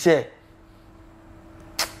adwini pi say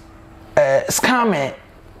scam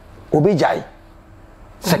obejai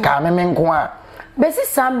se ka me nko a besi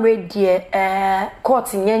sam redie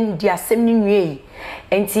court nyen di asem ni nwie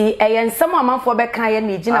enti ensem amanfo be kan ye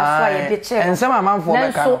na gina so aye de che ensem amanfo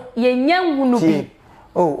be kan so ye nyen hunu bi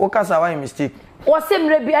o kasa why mistake o se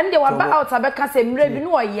mre bi ande wa ba out abeka se mre bi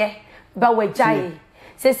no oye ba wajai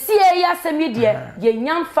se sie ya asem die ye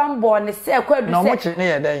nyan fambo ne se kwadu se no mo che ne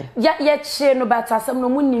ye dai ye che no bata asem no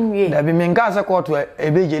mu ni nwie da bi men ka se court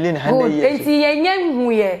ebejele ne hande ye enti ye nyen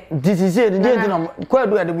hu ye disi de no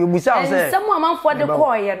kwadu ya de busa se ensem amanfo de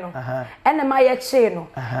ko ye no ene ma ye che no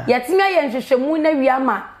ye timia ye nhwehwemu na wi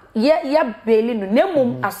ama ye beli no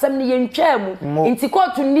nemum asem ne ye ntwa mu enti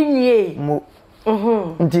court ni nwie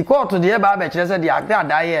nti court de ba ba kire se de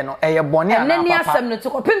Agradaa ye no eye bone ana papa enani asem no to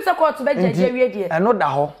ko pimse court be jeje wie de eno da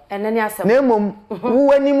ho enani asem nemum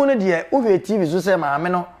wo animu no de wo hwe TV so se maame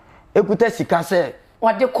no ekuta sika se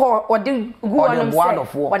wode ko wode guwonum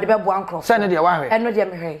se wode be bo ankro se ne de wa hwe eno de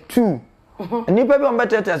me hwe 2 nipa bi on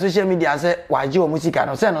betete social media se waje o musika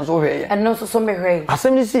no se no so hwe ye eno so me hwe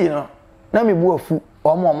asem ni si no na me bu afu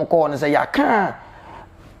omo ko no se ya kan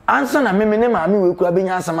ansa na me ne maame we kura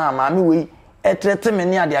benya asem a maame we etrete me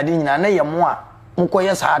ne ade nyina na ye mo a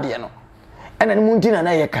mkoye saade no ena ne muntina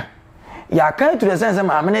na ye ka ya kan to the sense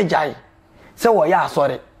maame ne jai se wo ya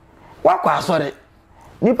asore wakwa asore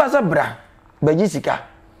nipa se bra baji sika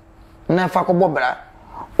na fa ko bobra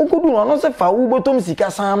ukudu no se fa wo botom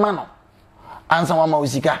sika san ma no ansa wa ma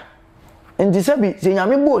usika enti sabi se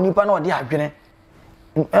nyame bo nipa na ode adwene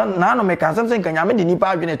na no me kan sam se kan nyame de nipa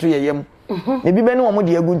adwene to yeyem ne bi be ne wo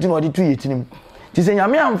de agu nti na ode to yetinim ti se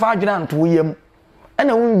nyame amfa adwene anto yem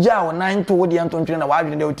ena unja wo nan to wo de anto ntwene na wa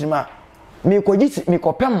adwene de otinim a me koji me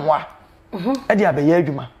kopem wa e de abeya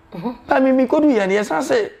adwuma pa me kodu ye ne yesa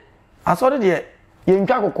se asode de ye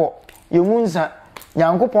ntwa kokko ye munsa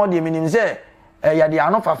nyankopon de menim se ya de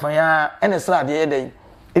ano fafan ya ene sra de ye den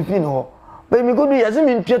efini no ho be me kodu ye se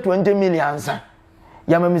me ntwa 20 million sa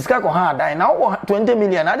ya ma miska ko ha dan na wo 20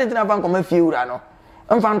 million na de tina fan ko ma fie wura no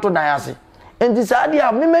mfa nto dan ase enti sa de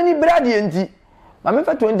a me mani brade enti ma me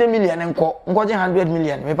fa 20 million nko je 100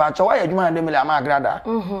 million me pa chawa ya adwuma 100 million ma Agradaa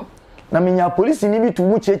na menya police ni bi tu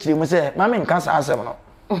mu chechire mu se ma me nka sa asem no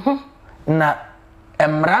na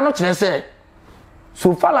emra no kire se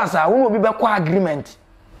so falasa wo obi be kwa agreement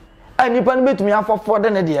anipa no betumi afofo de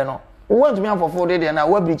ne de no wo ntumi afofo de na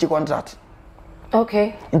wo breach contract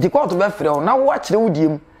okay nti court be frɛ wo na wo akire wo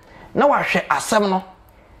diem na wa hwɛ asem no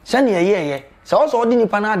se ne yeye se wo so odi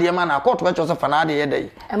nipa na de ma na court be chose fa na de ye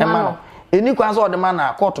dai e ma no eni kwa so odi ma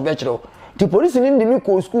na court be kire wo the police ni ndi mi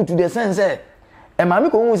ko school to the sense e ma mi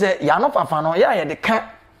ko hu se ya no fafa no ya ye de ka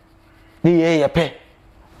de ye pe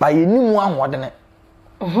ba ye ni mu ahode ne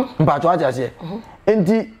mpa to aja se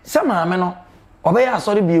enti se ma me no obe ya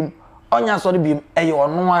asori biem onya asori biem eye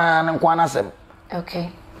ono an nkwa na sem okay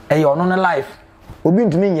eye ono ne life obi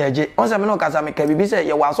ntumi nyeje on se me no kasa me ka bibi se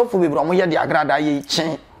ye wasofo bebro mo ye de Agradaa ye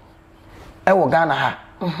chi e wo Ghana ha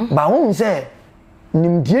ba hu se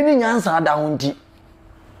nimdie ni nyansa da ho nti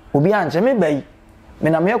obi anche me bai me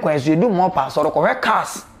na me kwa esu edu mo pa so ko hwe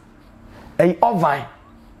cars ey ovan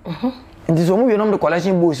nti so mu we no de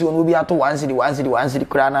collection boss won obi ato 1 city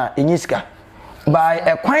kra na enyiska by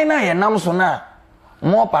e kwan na ye nam so na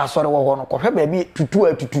mo pa so wo ho no ko hwe ba bi tutu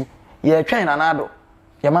atutu ye twen na nado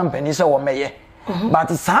ye man pani se wo meye but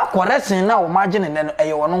sa correction na wo magine ne no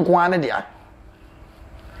eye wono nko ane dia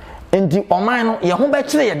enti oman no ye ho be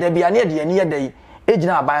kire ye da bia ne de ani ye da yi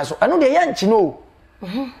ejina aban so eno de ye nchi no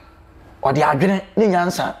o de adwene ne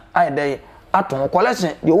nyansa aye da yi aton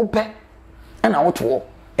collection de wo pe na wo to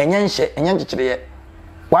enye nhye enye nchichire ye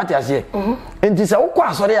wati ase enti se wo kwa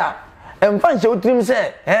asore a emfa nhye otrim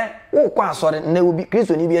se wo kwa asore na obi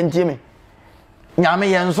Kristo ni bia ntie me nyame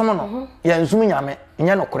ye nsom no ye nsum nyame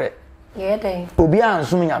enye no kore ye dey obi a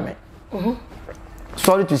nsum nyame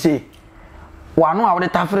sorry to say wanu a wo de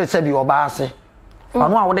tafere se bi oba ase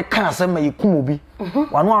wanu a wo de kan asem ma yikum obi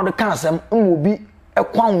wanu a wo de kan asem obi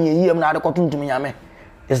ekwan ye yiem na de kotuntum nyame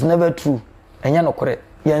is never true enye no kore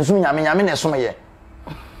ye nsum nyame nyame na som ye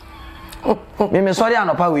me sorry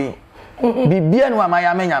anopa we bibia no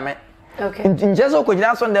amaya me nyame okay njeso ko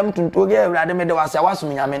jira so ndem tuntoge awrade me de wase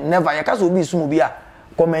awasum nyame never ye kaso obi sum obi a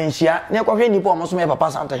komanhia ne ko hwe nipa o mo som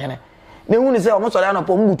papa sante hene ne hu ni se o mo sorry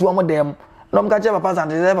anopa mo butu o mo dem no mka che papa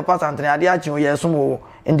sante ade a che o ye sum o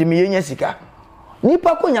ndi me yenya sika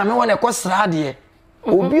nipa ko nyame wona ko srade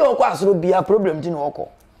obi o ko asoro bia problem ti no okọ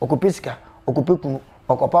okopesika okopekunu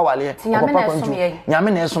okopa wale okopa kontu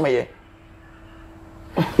nyame na esum ye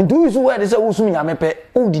ndu isu we de se wo sum nyame pe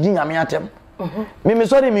o didi nyame atem me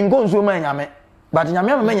sorry me ngo nsuo ma nyame but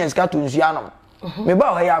nyame ma menya sika to nsuo anom me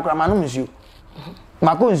ba o ha ya akra ma no nsuo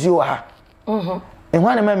mako nsuo ha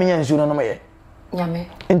ehwa ne ma menya nsuo no no ye nyame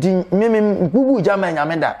enti me bubu ja ma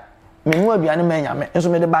nyame da me hu aduane ma nyame enso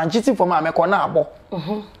me de banchiti fo ma me ko na abo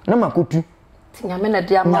na makotu nyame na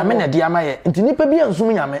dia ma ye enti nipa bia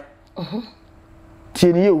nsum nyame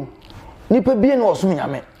tie ni yewu nipa bia na osum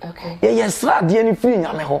nyame okay ye srade ni free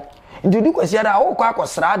nyame ho enti du kwasi ada wo kwa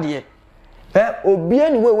akosrade obia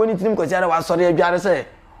ni we woni tinim kwasi ada wa sori adware se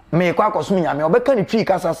me kwa akosum nyame obeka ni twi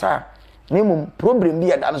kasasa na mum problem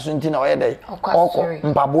bi ada no so enti na o ye dai okọ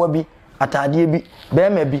mpabo bi atade bi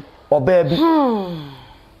bema bi oba bi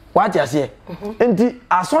wati ase enti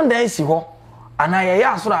asondan si ho ana ye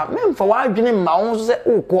ya asora memfa wa adwene ma wo so se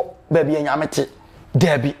ukọ ba bi nyame te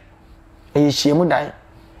da bi e hyiemu dan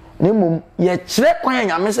na mum ye kire kwan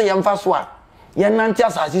nyame se ye mfa so a ye nante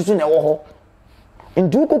asase su na wo ho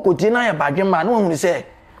ntu kokoti na ye badwe ma na wo se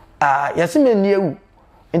ye se me ni ewu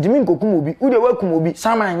nti min kokum obi ude wakum obi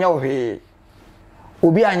sama nya ohwe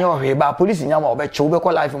obi anya ohwe ba police nya ma obeche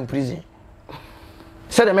obekọ life in prison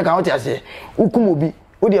se de me kan oti ase ukum obi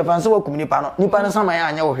ude fanse wakum nipa no sama ya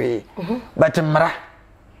anya ohwe but mra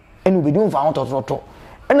enu bedi umfa ho tototo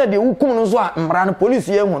ena de ukum no so a mra no police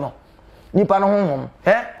ye hu no nipa no honhom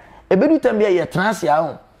ebedu tambia ye transe a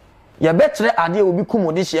ho ye betre ade obi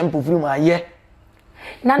kum de hye mpofiri mu aye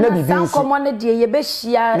na sankomo ne de ye be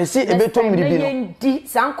hia me si ebeto miribi no ndi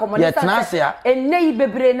sankomo ne ye transe a enei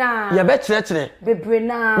bebre na ye betre bebre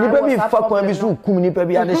na ni be bi fa kwa bi so kum ni pa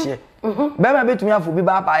bi ade hye be ma betumi afo bi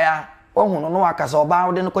ba pa ya ohun no akasa oba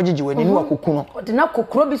wo de no kogigi wani ni wakoku no de na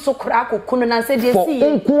kokoro bi so kora akoku no na se de si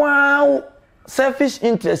nko selfish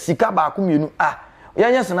interest sika ba ko mienu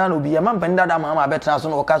yanya sena na obi ya mampan dada mama betena so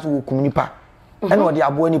no okaso wo kum nipa ene odi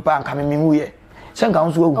abo nipa anka memenu ye se nka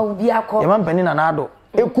nso awu obi akọ ya mampan na ado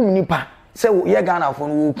ekum nipa se ye Ghana fo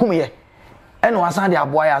no wo kum ye ene wasan de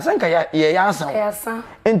abo ya se nka ye ya asan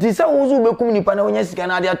enti se wo zo be kum nipa na wonya sika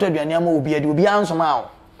na ade ato aduane ama obi ade obi ansoma awo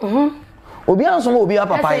obi ansoma obi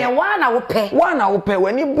apapa ye wa na wo pe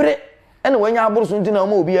wani bre ene wanya aburu so ntina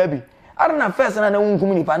ama obi abi ara na first na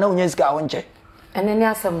wonkum nipa na wonya sika wo nche eneni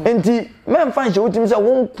asem enti memfa nche wotim se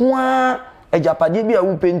wonko a ajapade bi a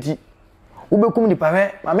wo penti wo bekum nipa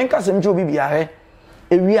hwe ma menka sem che obi bia hwe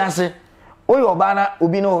ewi ase oyo oba na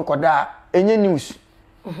obi no koda enye news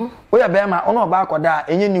oya be ma ono oba koda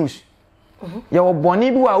enye news ye wo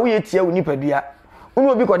boni bi wa wo yetia wo nipadua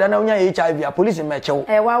ono obi koda na wonya HIV a police mechewo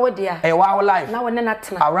wa wo dia wa wo life na wo ne na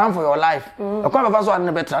tena around for your life e kwa baba so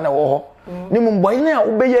ane betra na wo ho ni mumbo ina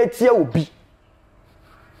wo be ye tia obi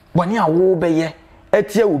boni a wo be ye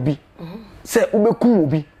etia obi se wo bekum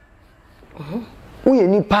obi wo ye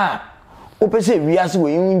nipa wo pese wiase wo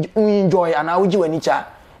enjoy ana wo ji wani cha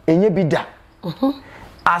enye bi da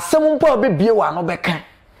asem mpo obebie wa no beka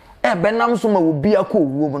e benam so ma obi akọ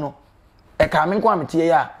owuo mu no e ka me kwa metie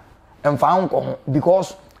ya emfa nko ho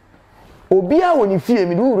because obi a woni fie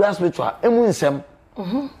mi du ru spiritual emu nsem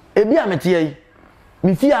ebi a metie yi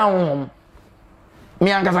mi fie ahonhom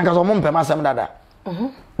mi ankasa so mo mpem asem dada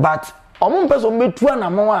but omo mpɛ so metua na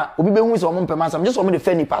mo a obi behu se omo mpɛ masam je so omo de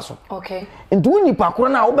fa nipa so okay nti nipa koro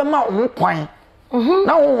na wo be ma wo kwan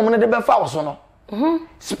na wo ne de be fa wo so no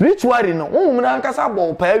spiritually no wo mu na nkasa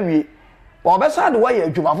bo pa awie wo be sa de wa ya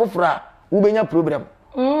adwuma foforo a wo benya problem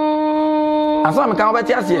asa me kan wo be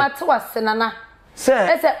ti ase mate wasenana se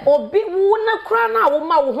ese obi wo na kura na wo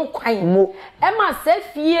ma wo ho kwan mo e ma se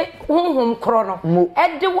fie honhom koro no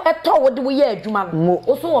e de eto wo de wo ya adwuma no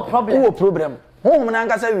wo so wo problem hom na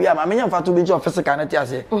nkasa wi ama menya mfato bi je physical na ti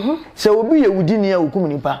ase se obi ye wudi ni ya okum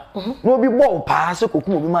nipa na obi bo pa se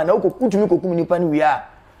kokum obi ma na okutumi kokum nipa ni wi a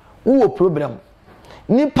wo problem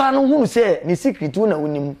nipa no hunu se ni secret wo na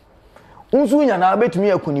wonim unsu nya na betumi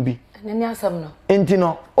yakuni bi nani asam no enti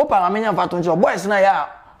no opa ma menya mfato nche boys na ya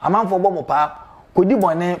amanfo bo mo pa kodi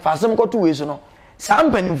bone fasem koto we so no sa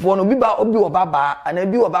mpanimfo no obi wo baba ana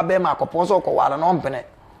bi wo baba ma akopon so ko wala no mpene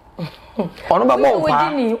ono ba bo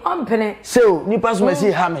pa so nipa so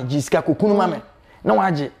masi ha me jiska kokunu ma me na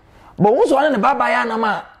waje bo wo so ne baba ya na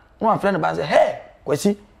ma no afre ne ba say hey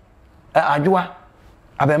kwasi adwoa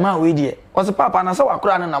abema we die o se papa na se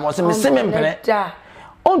wakura ne na mo se me se me mpene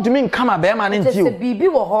on tumi nkama be ma ne nti o se bibi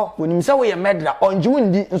wo ho onim se wo ye medra onje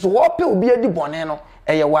wundi nso wo pe obi adi bone no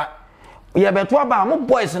eye wa ye beto aba mo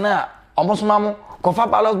boys na omosoma mo kofa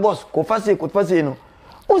palace boss kofa se no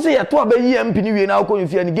o se ye to aba yi MP ni wie na akọ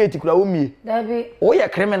nfia ni gate kura wo mie dabi o ye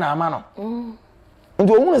criminal ma no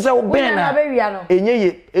nti o hunu se wo ben na enye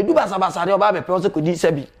ye edu basabasa de oba be pe o se kodi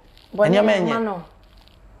sabi enya ma enye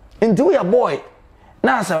nti wo ye boy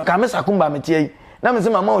na asa ka me Sakumba metie yi na me se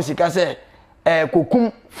mama o sika se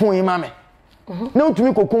kokum fun yi ma me na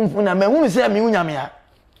utumi kokum fun na me hunu se me unyame a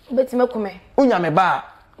betime kume unyame ba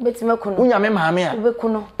betime kunu unyame maame a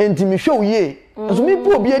bekuno enti me hwe oye nso me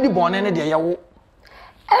bu obi adi bone ne de ye wo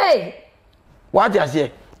what you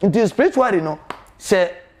say into spiritually no say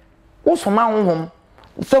wo soma honhom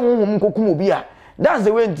se honhom kokum obi a that's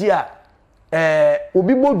the way ntia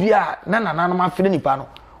obi bodua na nananum afre nipa no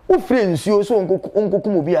wo fre nsuo so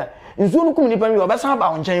onkokum obi a nsuo no kum nipa mi obesan ba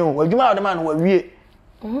wonchen o adwuma wo de ma no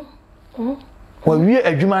wawie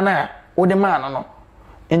adwuma na wo de ma no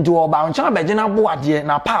nti wo ba wonchen abeje na bo ade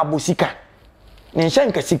na pa abo sika ne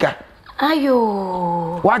nhenka sika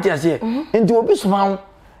ayo what you say nti obi soma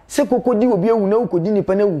se kokodi obi ewu na ukodi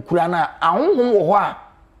nipa na wukura na ahonhom wo ho a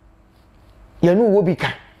ye no wo bi ka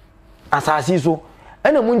asasi so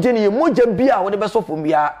ena munje ne ye moja bia wo de besofo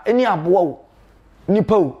bia eni aboa wo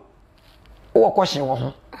nipa wo kwahye wo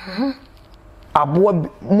ho aboa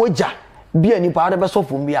moja bia nipa wo de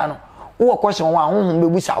besofo bia no wo kwahye wo ahonhom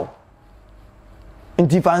bebusa wo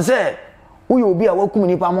nti fanse wo ye obi a wakum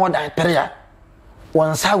nipa mo dan tere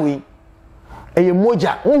won sawe eye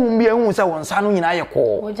moja ohun bia hu se won sa no nyina ye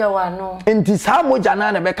ko moja wa no enti sa moja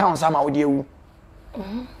na be ka won sa ma wo de ewu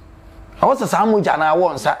awo sa moja na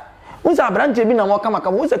won sa unsa abrante bi na mo kama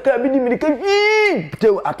kama unsa ka bi di mirika te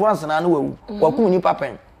atwanse na no wawu wakum ni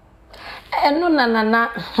papen eno nanana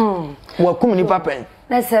wakum ni papen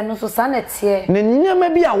na se no so sa na tie ne nyama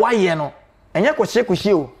bi a waye no enye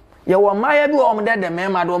kohye o ye wo maya bi wo mo de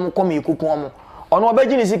mema de wo kom ikuku wo ono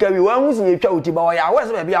obagi ni sika wi wa hu si ye twa oti ba wo ya wo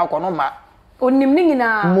se be bi akọ no ma onim ni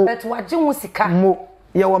nyina bet waje hu sika mo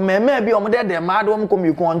ye wo meme bi omde ma de kom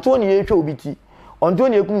yiku onto ne ye twa obiti onto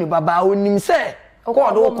ne yekum ni baba onim se ko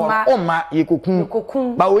do ko omma ye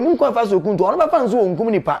kokun ba onim ko fa so kun to ono ba fa nso onkum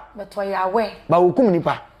nipa beto ya we ba okum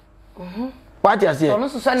nipa what you say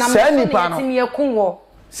se nipa no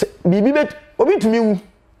bibi bet obi tumi wu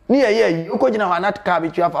ni ye okogina wa nat ka bi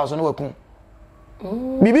twa fa so no wakun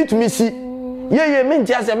bibi tumi si ye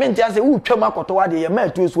menti ase wu twam akoto wa de ye ma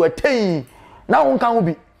atu so atei na won kan wo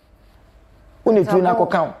bi oni tu na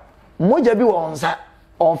kokan moja bi wo nsa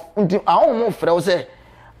of nti awon mo frɛ wo se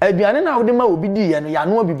aduane na wo de ma obi di ye no ya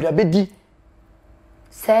no bibira bedi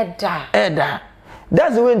eda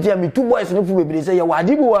that's the way ntia me two boys no fu bebire say ye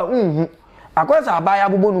wadi bo wa akwasa abaya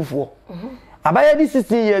bobo nufuo abaya di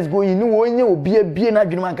 16 years go yin wo nye obi bie na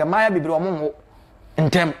dwenu anka maya bebire omo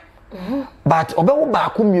ntem but obewo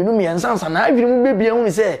ba ko mienu me ensansa na adwenu mu bebie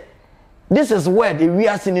hu say this is where the we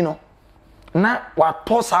are seeing no na wa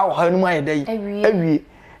to sa wo ha nu aye dai awie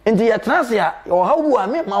nti ya transe ya wo ha bu a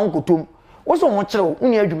me ma nkotom wo so ho kire wo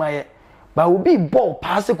uni adwuma ye ba obi ball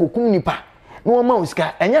pass kokum nipa no wo ma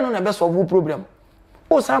usika enye no na be solve problem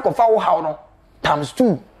o sa ko fa wo ha no times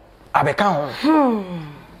 2 abeka ho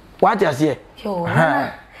what you say yo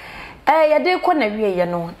ya de ko na wie ye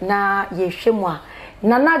no na ye hwemu a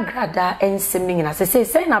na Agradaa ensem ni na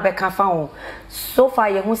say na beka fa ho so far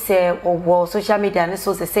ye hu say wo social media ne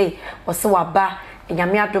so say o se waba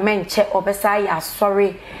nyame adome nche obesa ya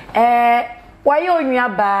sorry waye onua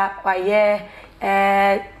ba waye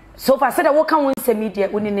so far say that wo kan won say media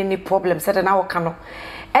woni ni problem say that na wo kan no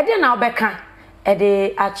e de na obeka e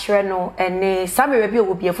de akire no ene samewe bi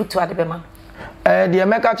obi afutu ade be ma de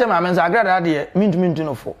meka che ma men say Agradaa de mintu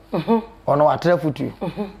no fo ono atra futu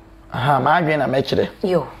aha ma adwen na mekire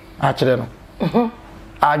yo akire no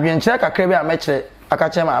adwen kire kakra bi a mekire aka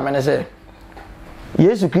che ma men say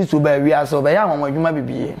Yesu Kristo ba wi aso ba ya nwon adwuma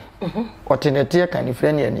bibie otenete kan ni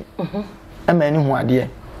frɛ ne ani ama ani hu ade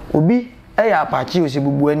obi eya apachi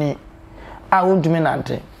osebubu ani a wontumi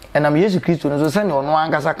nante enam Yesu Kristo no so se ne ono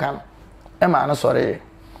ankasa kan ema no sɔre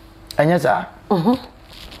anya sa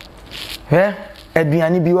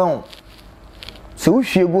aduane bi wa ho se wo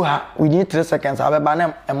hwie gu ha within 3 seconds abeba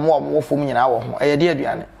na emmo wo fom nyina wo ho eye de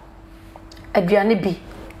aduane bi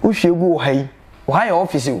wo hwie gu ha yi wo ha ya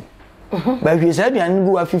office wo ba hwie se aduane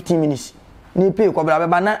gu 15 minutes ni pay ko bra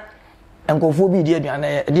beba na enkofo bi de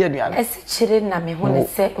aduane ese chire na me ho ne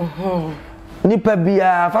se nipa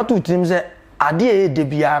bia fatu tim se ade e de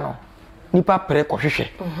bia no nipa pre ko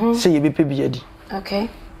hwehwe se ye bepe bia di okay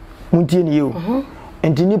muntie ne yo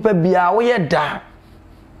enti nipa bia wo ye da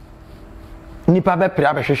nipa be pre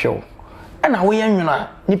abehwehwe wo ana wo ye nwuna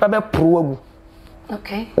nipa be pro agu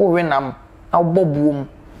okay wo we nam abobuom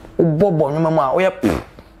wo bobo nwuma mu a wo ye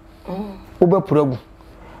wo be pro agu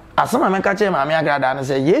asama me ka che ma me Agradaa ne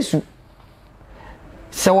se Yesu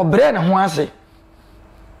se wo bre ne ho ase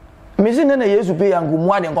mezi na Yesu pe yangu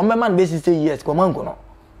mu ade nko man be 60 years ko man ko no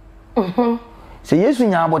se Yesu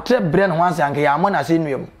nya abotre bre ne ho ase anka ya mo na se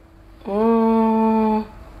nuam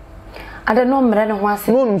ade no mre ne ho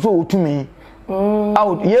ase no nso otumi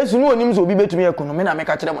out Yesu no onim so obi betumi ekono me na me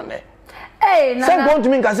ka kire mo ne na se nko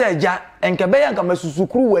ntumi nka se eja enka be yanka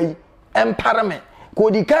masusukuru wai empare me ko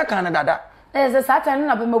di ka kan na dada se satan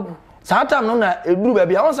na be mabu satan no na eduru ba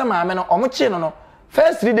bia won se maame no omo chi no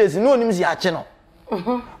first 3 days no onim si ache no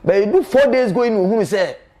but you do 4 days going who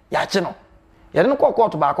say ya che no ye no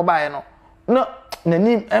court ba ko ba ye no no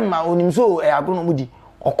nani emma onim so e agro no mudi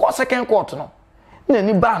okọ second court no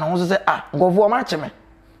nani ba no so say ngofo ma che me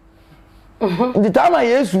ndi tama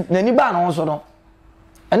Yesu nani ba no so no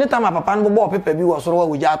eni tama papa no bo pepa bi wo so ro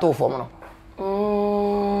wo ja to fom no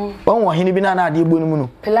bon wo hini bi na ade egbo no mu no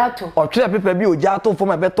Pilato o twere pepa bi o ja to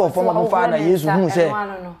fom e be to fom mo fa na Yesu hu say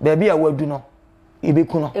ba bi a wadu no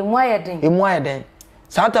ibeku no emu ayeden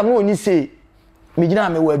satam no oni say me gina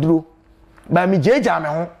me waduro ba me jeja me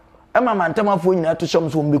ho e ma mantamafo nyina to shom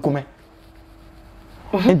so mbeku me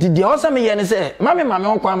enti de o sa me ye ne say ma me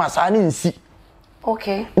ho kwa ma sa ne nsi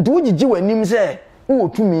okay enti wugigi wanim say wo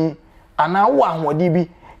tumi ana wo ahode bi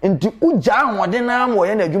enti uja ahode na mo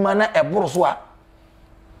ye na adwuma na eboro so a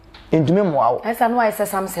enti me mo awo esa no ai se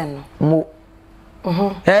Samson no mo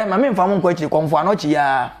ma me mfa mo nkwa chiri konfo ano chi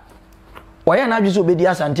ya oya na adwiso obedi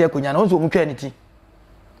asante akonya na onso omtwa ne ti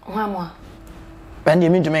Mwamwa. Bende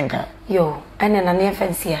mi ntumi nka. Yo, ene na ne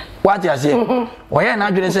fancy a. What you say? Oya na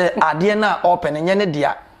adwene se ade na open nye ne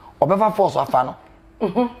dia. Obefa force afa no.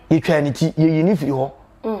 Yetwa ne ti ye ni firi ho.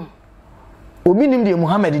 Obi nim de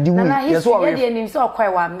Muhammad di wu. Yes o we. Ye de nim se okwai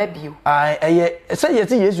wa mabio. Eye se ye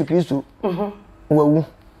ti Yesu Kristo. Wawu.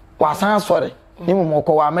 Wa san sore. Ni mo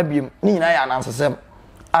ko wa mabiem. Ni nyina ya nansesem.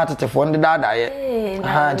 Atetefo ndi dada ye.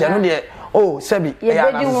 Ha, je no de oh sebi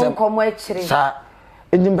ya na se nkomo akire sa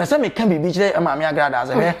ndim pese me ka bibi kire maame Agradaa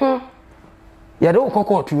se he ya do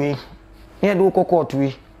kokotu we ya do kokotu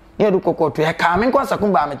we ya do kokotu he ka me nkwa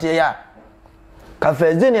Sakumba amete ya ka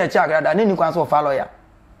fezde ne ya cha Agradaa ne ni kwan so fa lawyer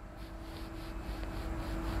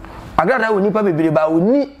Agradaa woni pa bebere ba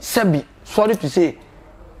woni sebi sorry to say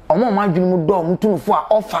omo ma dwunu mu do mutunufo a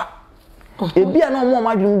ofa ebia na omo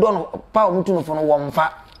ma dwunu do no pa mutunufo no wo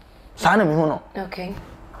mfa sa na me hu no okay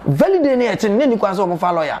validate ne etin ne ni kwan so omo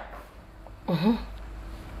fa lawyer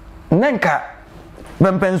nanka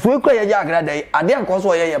bempenso ekura ye Agradaa yi ade anko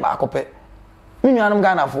so ye ba akope me nuanum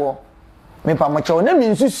Ghanafo me pa mo chew na me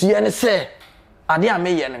nsusuye ne se ade a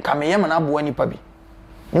me ye ne ka me ye mana bo ani pa bi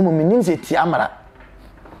ne mo menim se ti amara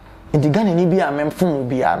ndi Ghana ni bi a me mfum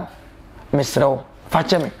bi a no me srew fa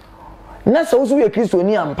che me na so so ye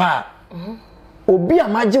Kristoni ampa obi a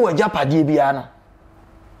maje waja pade bi a no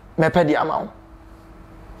me pede amawo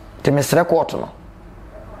te me sre court no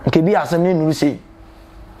nke bi asem ne nuru sei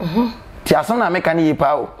ti asem na me kan yi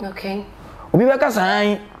pa o okay obi be ka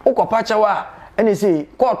san ukopa chewa ene sei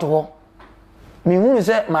court ho me hunu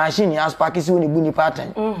se machine aspark si woni bu ni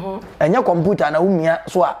pattern enya computer na umia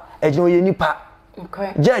so a ejino ye nipa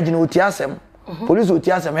okay judge no ti asem police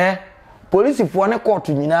oti asem police fo ne court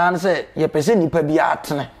nyina se ye pese nipa bi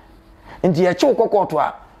atene nti ye che court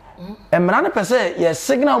a emra ne pese ye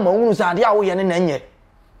signal ma hunu se ade a wo ye ne nanye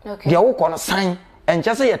okay dia wo kono san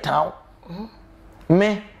enche se ye tan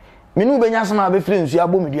me nu be nya sama be free nsu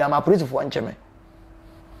abomidua ma police fo nche me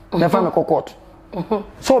me fa me court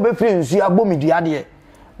so be free nsu abomidua de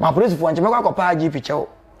ma police fo nche me kwa pa GP chewo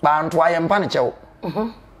ba nto aye mpa ne chewo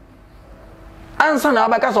ansa na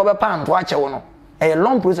abaka so be pa nto a chewo no a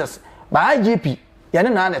long process ba GP ye ne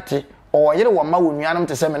na nete o yere wo ma wo nuanum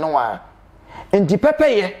te se me no wa enti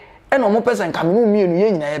pepeye e no mo person kamenu mienu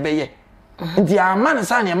ye nyina ye be ye enti ama ne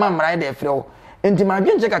sa ne ma mra de frɛ wo enti ma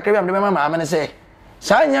dwenche kakra bi am de ma ma ne se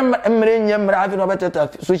sa nya mre nya mra afi no beteta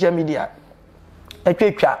social media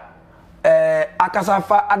etwetwa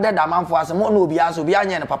akasafa adeda manfo ase mo no obi aso obi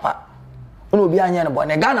anya ne papa no obi anya ne bo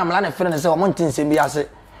ne Ghana mra ne frɛ ne se o mo ntinsem bi ase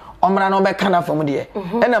o mra no be kana fam de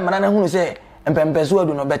e na mra ne hunu se empempeso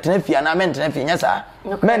adu no betena fia na mentena fia nya sa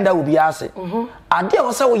menda obi ase ade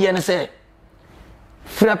o se wo ye ne se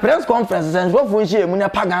fra press conference and so fo nshi emu ne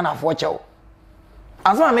pa Ghanafo chew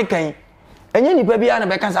asama me kan enye nipa bia na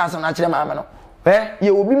be ka sa asem na kire maame no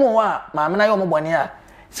ye obi mo a maame na ye omo bone a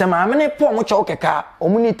se maame ne po mo chew keka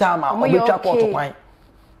omuni ta ma obetwa court kwan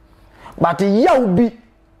but ya obi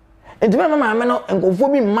enti maame no enkofo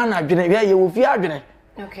bi mma na adwene ye wo fi adwene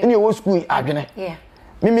okay ene wo school adwene yeah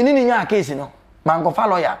mimi ni nya case no mankofa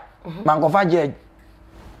lawyer mankofa judge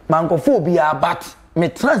mankofo obi a but me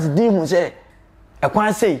transdin hu se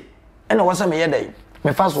ekwan sei ena wo se me yedai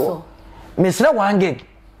me fa so me sre 1 gig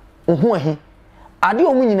ohu ahi ade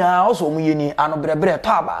omu nyina oso omu yeni ano brebre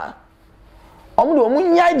taba omu de omu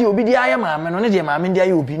nya de obi di aye maame no ne de maame di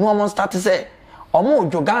aye obi no omu start se omu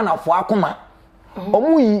jo Ghanafo akoma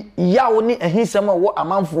omu yawo ni ahisem wo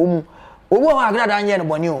amanfo mu obi ho Agradaa anye ne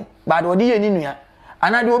bone o ba de odi ye ni nua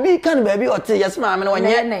ana de obi kan ba bi ote yes maame no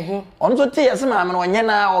onye on so te yes maame no onye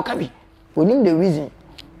na o ka bi onim the reason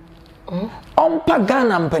ompa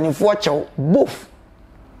Ghana mpanifo chew both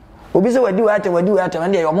obi se wadi wa ata na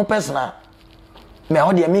de omo personal me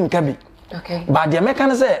ho de me nka bi okay ba de me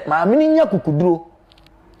kan se maame ni nya kukuduro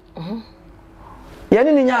ye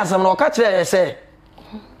ni nya asam na o ka kire se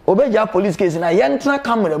obeja police case na ye ntra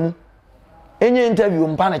camera mu enye interview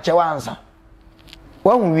mpa na chew ansa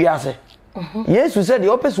wa hu wi ase Yesu said the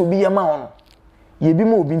opposite will be your man. Ye be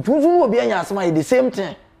more being choosing will be an asma the same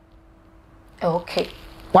thing. Okay.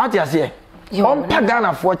 What you say? On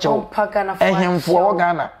Pagana for Chow, Pagana and him for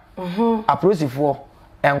Ghana. A prosy for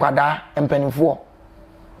and Quada and penny for.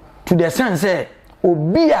 To the sense, say, O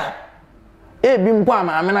beer, a bim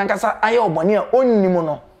pama, Amenacasa, I owe near only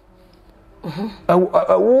mono.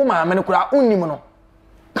 A woman, Amenacra only mono.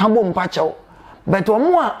 Cambon Pacho. But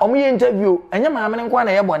one more, interview, and your mamma and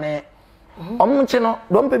Quana Ebony. Omcheno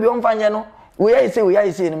don pe bi omfanya no we ya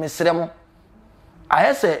ise ni mesremo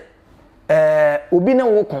ayese obi ne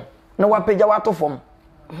woko na wapagya wato fom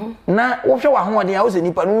na wo hwe wa hoden a wo se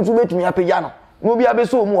nipa no nso betumi apagya no no obi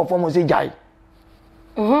abeso mu ofom se jai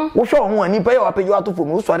wo hwe ho nipa ya wapagya wato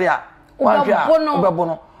fom wo sore a wa hwe a obebo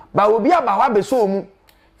no ba obi aba wa beso mu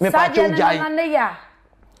me pa cho jai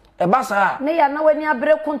e basa ne ya na wani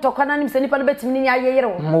abre kuntokwa na nim se nipa no betumi ni ayeyere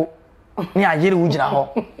wo ni ayere wo gina ho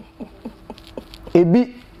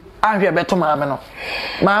ebi ahwe beto maame no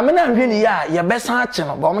maame na ahwe ni ya ye besan ache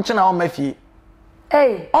no bo mche na o mafie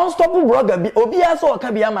unstoppable blogger bi obi aso o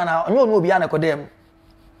ka bi ama na onye onu obi ana kodem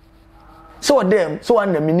so dem so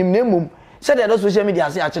an na minim na mum said the social media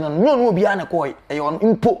say ache no no obi an ko e yo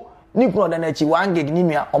mpo ni kunu da na chi 1 gig ni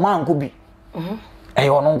nua o ma anko bi e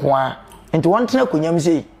yo no nko a enti won tena konyam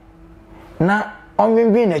sei na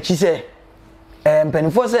onwinwin na chi se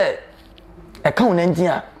mpanifo se e ka wona ntin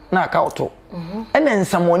a na aka oto ene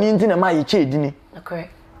nsamoni ntin na ma ye che edini okay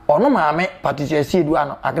ono maame Patricia Siedu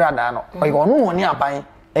ano Agradaa no o yo no woni aban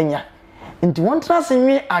enya nti won tena se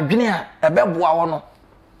nwi adwene a ebeboa wo no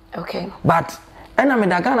okay but ena me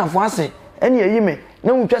daga na fo ase ene yime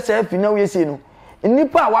na wutwa se afi na we sie no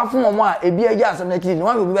nipa wafo momo a ebi agya asem na kiri no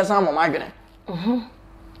wa obi be san momo adwene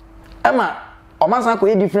ema o ma san ko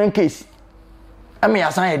a different case ema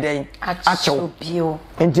ya san yeden achew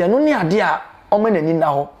enti eno ne ade a o ma nani na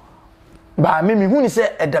ho ba me hu ni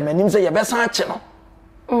se edamanim se ye be san ache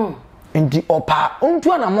no enti opa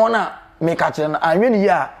ontu na mo na me ka kire na anwe ni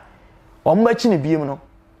ya o mba chi ne biem no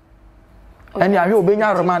ene ahwe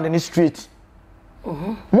obenya remand ni street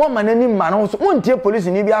mo manani ma no so mo ntie police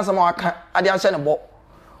ni bi asama aka ade ahye ne bo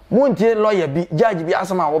mo ntie lawyer bi judge bi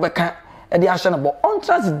asama wo be ka ade ahye ne bo on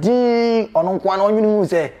trust din ono nko na onwini hu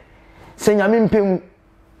se nyame mpem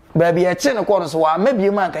ba bi e che ne ko no so wa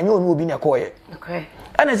mabie ma kan ye onu obi ne ko ye okay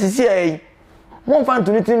ana sisi ai mo mfa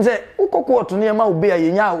ntuni tim se ukoko oto ne ma obi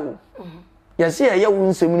aye nya wo yesi ye wo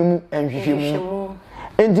nsem ni mu enhwehwemu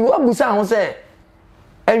enti wo busa ho se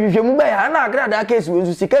enhwehwemu ba ya na Agradaa case wo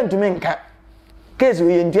nsu sika ntumi nka case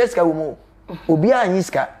we ntua sika wo mu obi anyi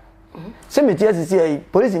sika se metia sisi ai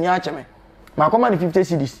police nya acheme ma koma ni 50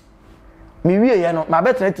 cedis mi wie ye no ma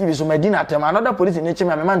betra TV so madina atem another police ni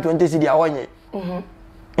cheme ma 20 cedi a wonye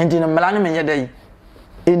enti no mala ne menye dai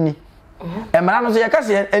eni e mala no so ye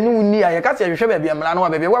kase eni wuni a ye kase hwehwe ba bia mala no wa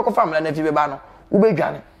ba bia wa ko fa mala na fi be ba no wo be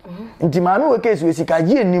dwane enti ma no we case we sika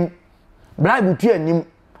ji enim bribe tu enim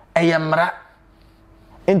eye mra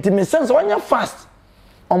enti me sense wonya fast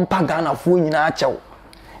on pagana fo nyina achew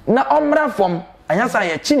na omra fom anyasa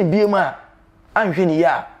ye chi ni biem a anhwe ni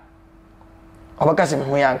ya obakase me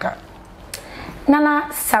ho yanka Nana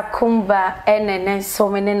Sakumba enene so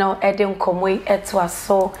mene no ede nkomoi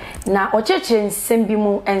etwaso na ocheche nsembi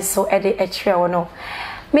mu enso ede echwe wono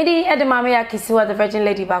medi ede mame ya kisiwa the Virgin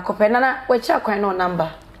Lady Bakope nana wecha kwan no number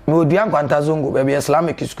me odua kwanta zongo be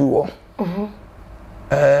Islamic school wo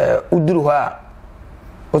uduru ha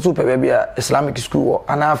oso pe be Islamic school wo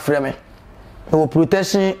ana freme no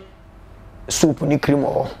protection soup ni cream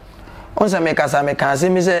wo onse me kasa me kan se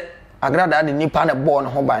me se Agradaa de nipa na bo no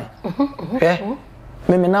ho ban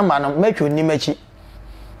me na ma no metwo ni machi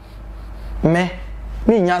me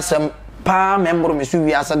nya sem pa membro me su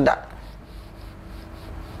wi asada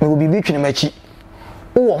me obi bi twene machi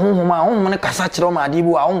wo honhom a honhom ne kasa kire o ma ade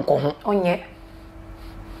bu a onko ho onye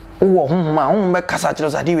wo honhom a honhom be kasa kire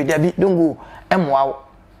so ade wi da bi dongo emwa wo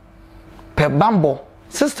pe bambo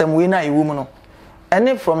system we na ewu mu no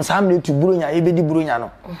ene from samle to buronya e be di buronya no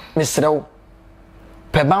me serew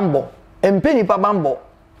pe bambo empeni pa bambo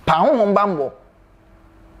pa honhom bambo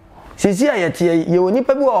sisi ayete ye oni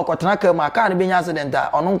pa bi wa okotena ka ma ka ne benya accident a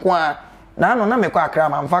ono nko a na no na me kwa akra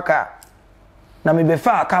ma mfaka na me be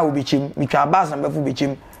fa ka obichim mi twa bas na befu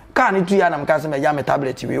bichim ka ne tu ya na mka se me ya me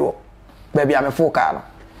tablet wi wo ba bia me fu ka no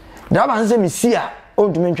da ba nse me si a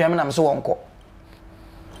ontumi ntwa me na me so wonko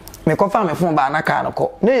me ko fa me fu ba na ka no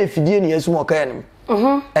ko na ye fidie ne yesu mo ka enim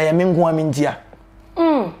eye me nko a me ntia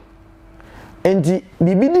enti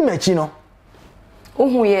bibi di machi no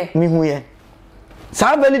ohuye mi huye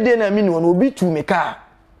sa validate na mi no obi tu me ka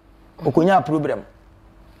okonya problem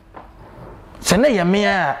se na ye me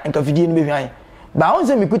a nka fidie no be hwan ba won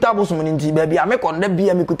se mi kuta bosom ni nti ba bia me konda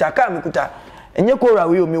bia mi kuta ka mi kuta enye ko ra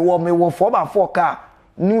we o me wo 4x4 ka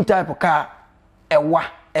new type ka ewa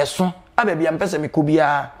eso aba bia mpese me ko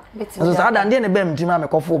bia so sa da ndie ne ba mtima me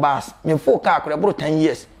ko full bus me full ka akure bro 10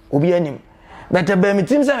 years obi anim better be me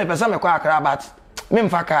team say me pesa me kwa akra but me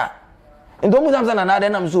mfa ka ndo mu zamza na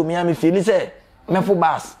na so me am feel say me full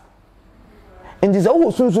bus ndi za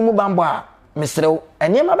wo sunsun bambo a me serew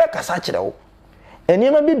enema be kasa kirew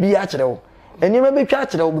enema be bia kirew enema be twa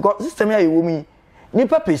kirew because system ya yewo mi ni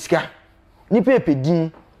papa sika ni pepe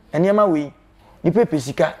din enema we ni pepe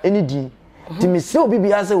sika eni din ti me se obi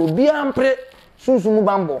bia say obi ampre sunsun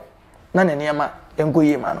bambo na enema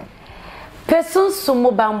enkoye ma no person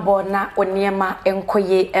sumo bambo na oniema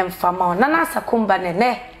enkoye emfama Nana Sakumba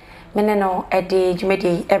nene mene no ede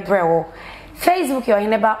jumedi ebrewo Facebook yo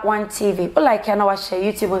Oheneba 1 TV o like na wa share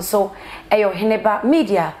YouTube so Oheneba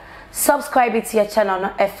Media subscribe to your channel no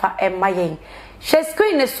efa emayen share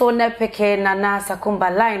screen ne so na peke Nana Sakumba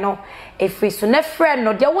line no efri so na friend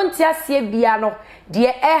no de wonti ase bia no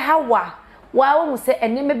de ehawa wa wo se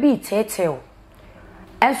eneme bi tetew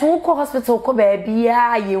enso ko hospital ko ba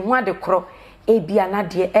bia ye hu ade kro ebia na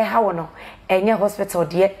de ɛha wo no enye hospital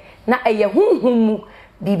de na ɛyɛ hunhum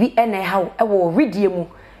bibi ɛna ɛha wo ɛwɔ ridie mu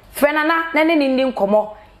frɛ na ne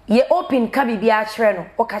nkomo ye open ka bibi a kyerɛ no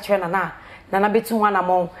o ka kyerɛ na betu ho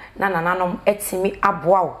anamon na nananom etimi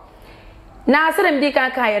aboa wo na asɛm di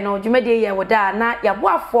kan ye no dwumadie ye wo da na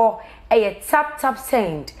yaboafo ɛyɛ tap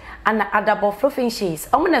send ana adabo provinces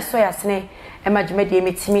omuna so yasne ema dwumadie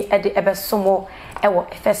metimi ɛde ɛbɛsomo ɛwɔ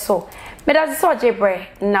efeso medaze so jebre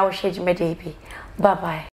na wo hwe dwumadie bi bye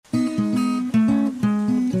bye.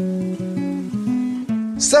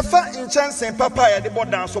 Sefa inchansen papaya de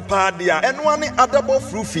bodan so padia enwane adabo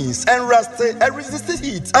fruifings and raste resist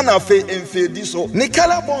heat and afe enfedi so ni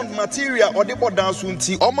color bond material or de bodan so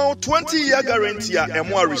nti omo 20-year guarantee a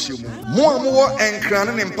emo arehemu mo amwo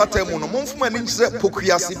enkrane ne mpatamu no momfuma ni kire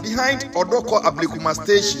pokuase behind odoko ablekuma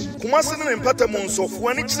station kumase ne mpatamu nso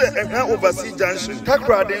fuani kire enha overseas junction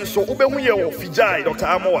takrade nso ubehu ye wo fijai Dr.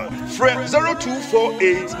 Amoa free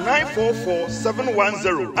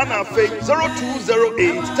 0248944710 and afe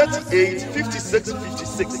 0208 38 56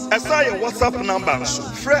 56. Esa your WhatsApp number so.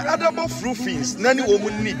 Fre Adabo Fruifings nani omu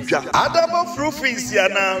nidja. Adabo Fruifings ya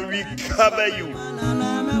na we cover you.